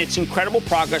understand, given its incredible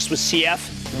progress with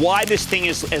CF, why this thing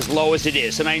is as low as it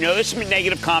is. And I know there's some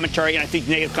negative commentary, and I think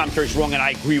negative commentary is wrong, and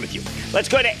I agree with you. Let's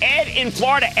go to Ed in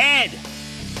Florida. Ed.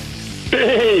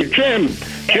 Hey, Jim.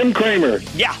 Jim Cramer.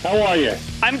 Yeah. How are you?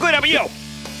 I'm good. How about you?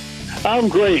 I'm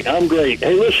great.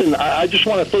 Hey, listen, I just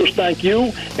want to first thank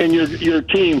you and your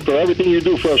team for everything you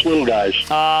do for us little guys.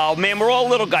 Oh, man, we're all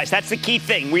little guys. That's the key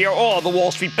thing. We are all. The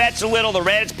Wall Street Bets are little, the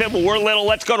Reddit's people, we're little.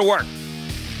 Let's go to work.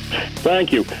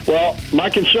 Thank you. Well, my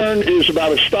concern is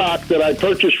about a stock that I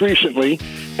purchased recently,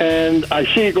 and I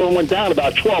see it went down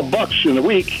about $12 in a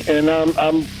week, and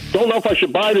don't know if I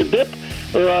should buy the dip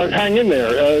or hang in there.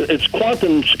 It's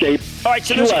QuantumScape. All right,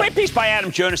 so there's a great piece by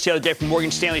Adam Jonas the other day from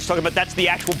Morgan Stanley. He's talking about that's the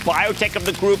actual biotech of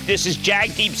the group. This is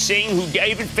Jagdeep Singh, who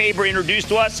David Faber introduced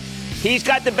to us. He's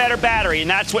got the better battery, and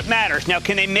that's what matters. Now,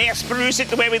 can they mass produce it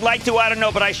the way we'd like to? I don't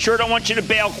know, but I sure don't want you to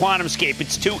bail QuantumScape.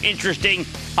 It's too interesting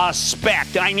a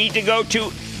spec. I need to go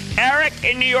to Eric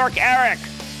in New York. Eric.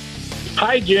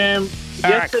 Hi, Jim.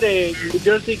 Eric. Yesterday, New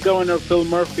Jersey Governor Phil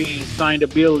Murphy signed a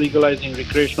bill legalizing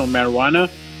recreational marijuana.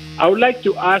 I would like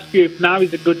to ask you if now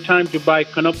is a good time to buy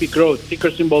Canopy Growth,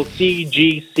 ticker symbol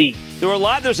CGC.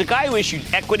 There's a guy who issued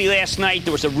equity last night.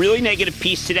 There was a really negative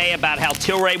piece today about how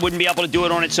Tilray wouldn't be able to do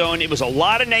it on its own. It was a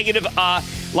lot of negative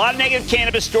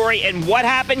cannabis story. And what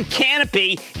happened?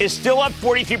 Canopy is still up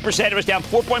 43%. It was down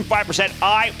 4.5%.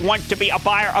 I want to be a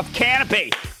buyer of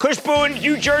Canopy. Kushbu in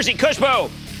New Jersey. Kushbu.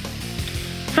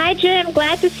 Hi, Jim.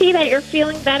 Glad to see that you're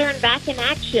feeling better and back in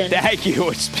action. Thank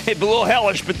you. It's a little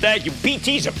hellish, but thank you. Pete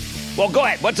Teaser. Well, go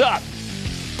ahead. What's up?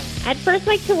 I'd first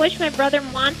like to wish my brother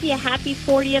Monty a happy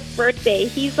 40th birthday.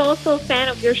 He's also a fan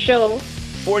of your show.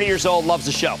 40 years old, loves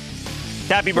the show.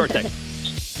 Happy birthday.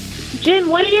 Jim,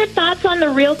 what are your thoughts on the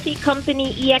realty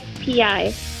company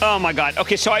EXPI? Oh, my God.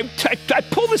 Okay, so I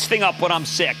pull this thing up when I'm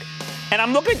sick. And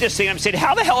I'm looking at this thing, and I'm saying,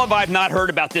 how the hell have I not heard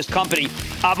about this company?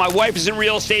 My wife is in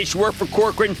real estate. She worked for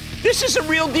Corcoran. This is a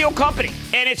real deal company,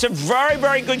 and it's a very,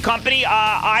 very good company.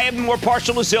 I am more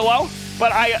partial to Zillow,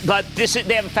 but they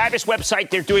have a fabulous website.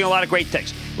 They're doing a lot of great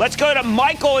things. Let's go to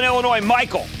Michael in Illinois.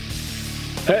 Michael.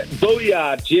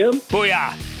 Booyah, Jim.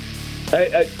 Booyah.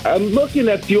 I'm looking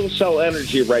at Fuel Cell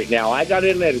Energy right now. I got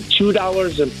in at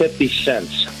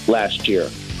 $2.50 last year.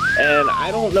 And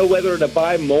I don't know whether to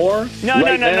buy more. No.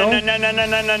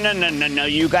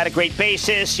 You got a great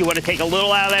basis. You want to take a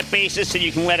little out of that basis and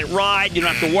you can let it ride. You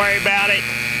don't have to worry about it.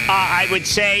 I would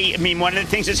say, one of the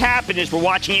things that's happened is we're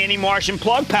watching Andy Marsh and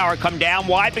Plug Power come down.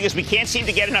 Why? Because we can't seem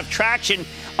to get enough traction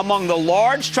among the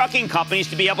large trucking companies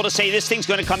to be able to say this thing's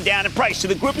going to come down in price. So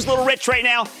the group is a little rich right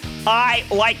now. I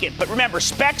like it. But remember,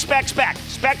 spec.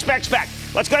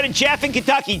 Let's go to Jeff in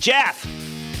Kentucky. Jeff.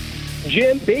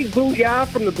 Jim, big booyah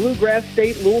from the Bluegrass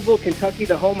State, Louisville, Kentucky,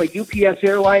 the home of UPS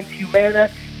Airlines, Humana,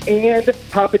 and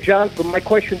Papa John's. But my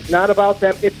question's not about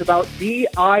them. It's about DISH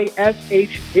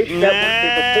Dish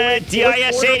Network.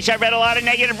 DISH, I read a lot of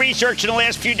negative research in the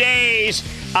last few days.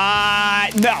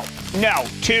 No,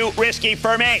 too risky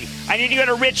for me. I need to go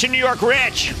to Rich in New York.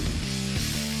 Rich.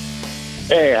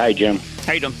 Hey, hi, Jim.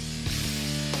 How you doing?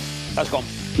 How's it going?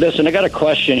 Listen, I got a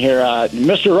question here.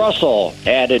 Mr. Russell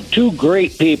added two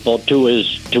great people to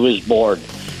his board,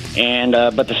 and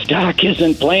but the stock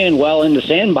isn't playing well in the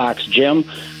sandbox, Jim.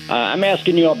 I'm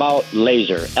asking you about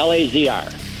Laser, L-A-Z-R.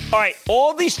 All right,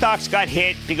 all these stocks got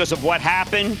hit because of what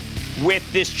happened with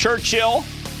this Churchill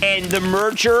and the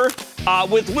merger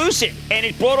with Lucid, and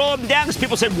it brought all of them down because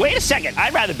people said, wait a second,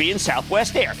 I'd rather be in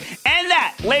Southwest Air. And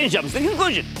that, ladies and gentlemen, is the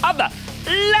conclusion of the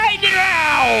Lightning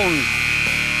Round.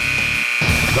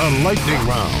 The Lightning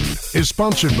Round is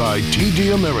sponsored by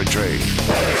TD Ameritrade.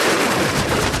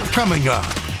 Coming up,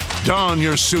 don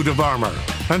your suit of armor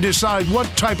and decide what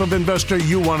type of investor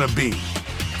you want to be.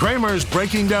 Cramer's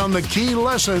breaking down the key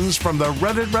lessons from the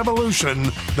Reddit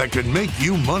revolution that could make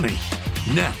you money.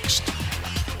 Next.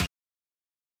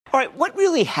 All right, what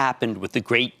really happened with the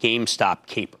great GameStop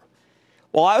caper?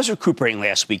 While I was recuperating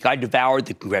last week, I devoured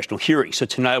the congressional hearing, so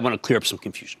tonight I want to clear up some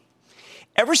confusion.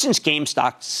 Ever since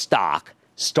GameStop stock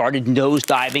started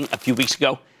nosediving a few weeks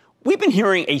ago, we've been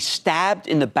hearing a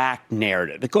stabbed-in-the-back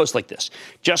narrative. It goes like this.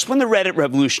 Just when the Reddit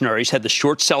revolutionaries had the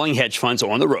short-selling hedge funds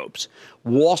on the ropes,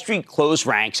 Wall Street closed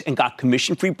ranks and got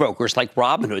commission-free brokers like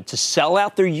Robinhood to sell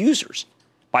out their users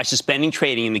by suspending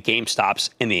trading in the GameStops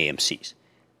and the AMCs.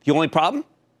 The only problem?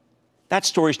 That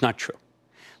story's not true.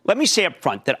 Let me say up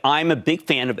front that I'm a big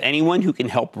fan of anyone who can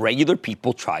help regular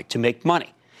people try to make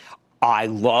money. I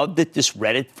love that this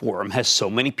Reddit forum has so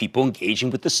many people engaging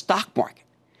with the stock market.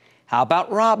 How about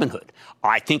Robinhood?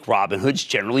 I think Robinhood's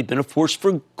generally been a force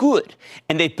for good,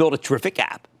 and they've built a terrific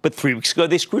app. But 3 weeks ago,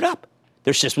 they screwed up.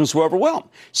 Their systems were overwhelmed.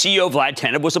 CEO Vlad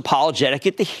Tenev was apologetic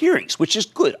at the hearings, which is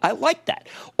good. I like that.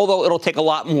 Although it'll take a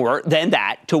lot more than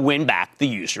that to win back the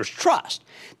user's trust.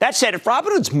 That said, if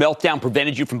Robinhood's meltdown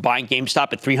prevented you from buying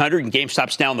GameStop at 300 and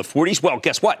GameStop's now in the 40s, well,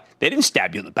 guess what? They didn't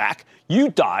stab you in the back. You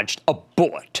dodged a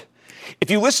bullet. If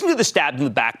you listen to the stabbed in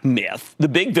the back myth, the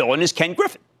big villain is Ken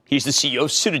Griffin. He's the CEO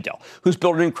of Citadel, who's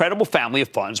built an incredible family of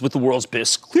funds with the world's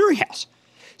biggest clearinghouse.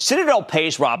 Citadel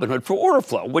pays Robinhood for order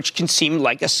flow, which can seem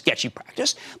like a sketchy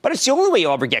practice, but it's the only way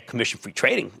you'll ever get commission-free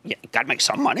trading. You got to make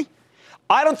some money.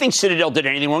 I don't think Citadel did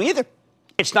anything wrong either.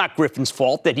 It's not Griffin's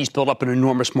fault that he's built up an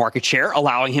enormous market share,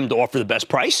 allowing him to offer the best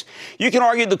price. You can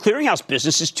argue the clearinghouse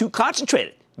business is too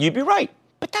concentrated. You'd be right,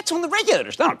 but that's on the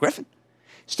regulators, not on Griffin.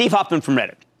 Steve Huffman from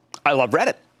Reddit. I love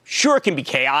Reddit. Sure, it can be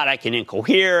chaotic and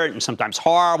incoherent and sometimes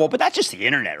horrible, but that's just the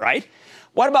internet, right?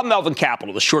 What about Melvin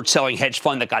Capital, the short-selling hedge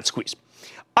fund that got squeezed?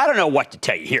 I don't know what to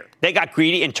tell you here. They got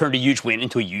greedy and turned a huge win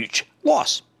into a huge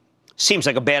loss. Seems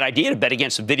like a bad idea to bet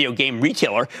against a video game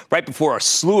retailer right before a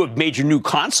slew of major new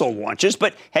console launches,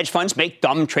 but hedge funds make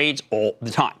dumb trades all the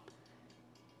time.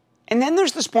 And then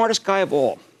there's the smartest guy of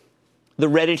all, the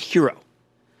Reddit hero,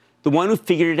 the one who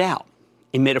figured it out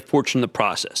and made a fortune in the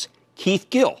process, Keith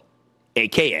Gill,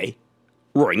 a.k.a.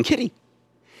 Roaring Kitty.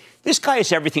 This guy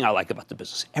is everything I like about the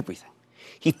business, everything.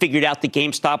 He figured out that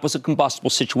GameStop was a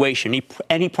combustible situation,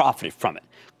 and he profited from it.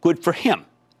 Good for him.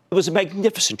 It was a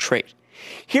magnificent trade.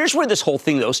 Here's where this whole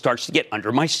thing, though, starts to get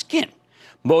under my skin.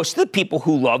 Most of the people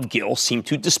who love Gill seem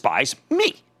to despise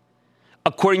me.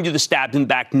 According to the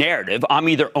stabbed-in-the-back narrative, I'm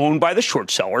either owned by the short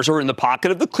sellers or in the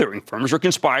pocket of the clearing firms or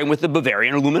conspiring with the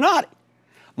Bavarian Illuminati.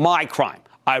 My crime.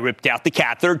 I ripped out the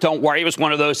catheter. Don't worry, it was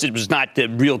one of those. It was not the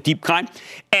real deep kind.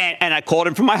 And I called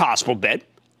him from my hospital bed.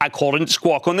 I called in to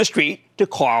Squawk on the Street, to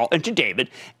Carl and to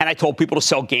David, and I told people to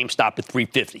sell GameStop at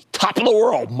 $350. Top of the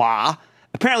world, ma.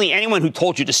 Apparently anyone who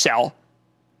told you to sell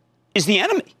is the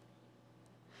enemy.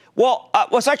 Well,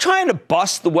 was I trying to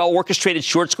bust the well-orchestrated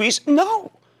short squeeze?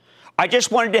 No. I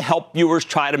just wanted to help viewers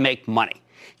try to make money.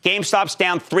 GameStop's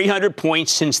down 300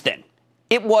 points since then.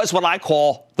 It was what I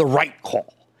call the right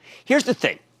call. Here's the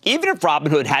thing. Even if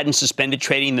Robinhood hadn't suspended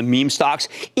trading the meme stocks,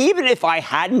 even if I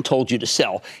hadn't told you to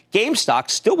sell, GameStop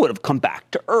still would have come back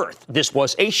to earth. This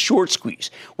was a short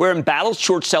squeeze, where embattled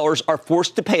short sellers are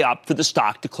forced to pay up for the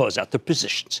stock to close out their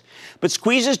positions. But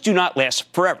squeezes do not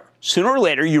last forever. Sooner or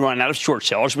later, you run out of short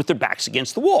sellers with their backs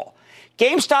against the wall.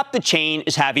 GameStop, the chain,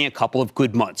 is having a couple of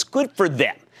good months. Good for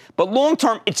them. But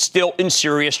long-term, it's still in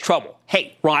serious trouble.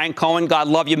 Hey, Ryan Cohen, God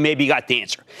love you, maybe you got the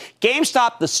answer.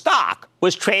 GameStop, the stock,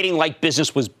 was trading like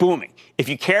business was booming. If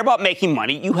you care about making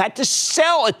money, you had to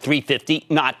sell at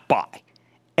 $350, not buy.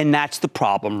 And that's the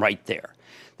problem right there.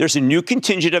 There's a new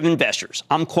contingent of investors,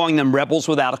 I'm calling them rebels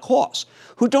without a cause,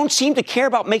 who don't seem to care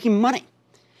about making money.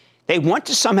 They want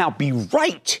to somehow be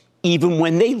right, even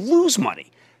when they lose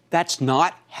money. That's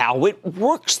not how it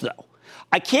works, though.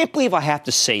 I can't believe I have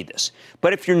to say this,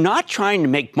 but if you're not trying to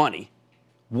make money,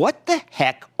 what the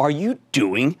heck are you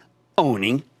doing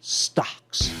owning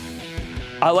stocks?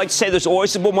 I like to say there's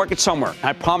always a bull market somewhere, and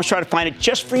I promise to try to find it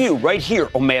just for you right here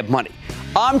on Mad Money.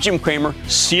 I'm Jim Cramer.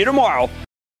 See you tomorrow.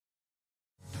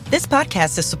 This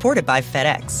podcast is supported by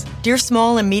FedEx. Dear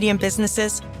small and medium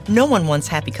businesses, no one wants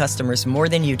happy customers more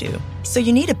than you do. So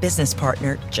you need a business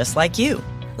partner just like you.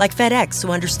 Like FedEx,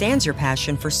 who understands your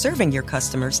passion for serving your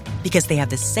customers because they have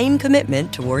the same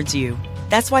commitment towards you.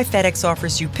 That's why FedEx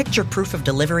offers you picture proof of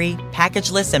delivery,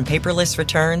 packageless and paperless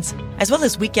returns, as well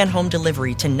as weekend home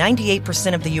delivery to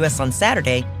 98% of the U.S. on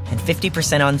Saturday and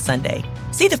 50% on Sunday.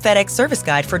 See the FedEx service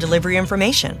guide for delivery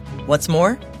information. What's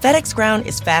more, FedEx Ground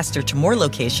is faster to more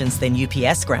locations than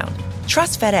UPS Ground.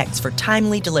 Trust FedEx for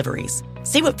timely deliveries.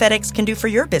 See what FedEx can do for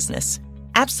your business.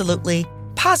 Absolutely,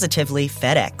 positively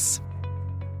FedEx.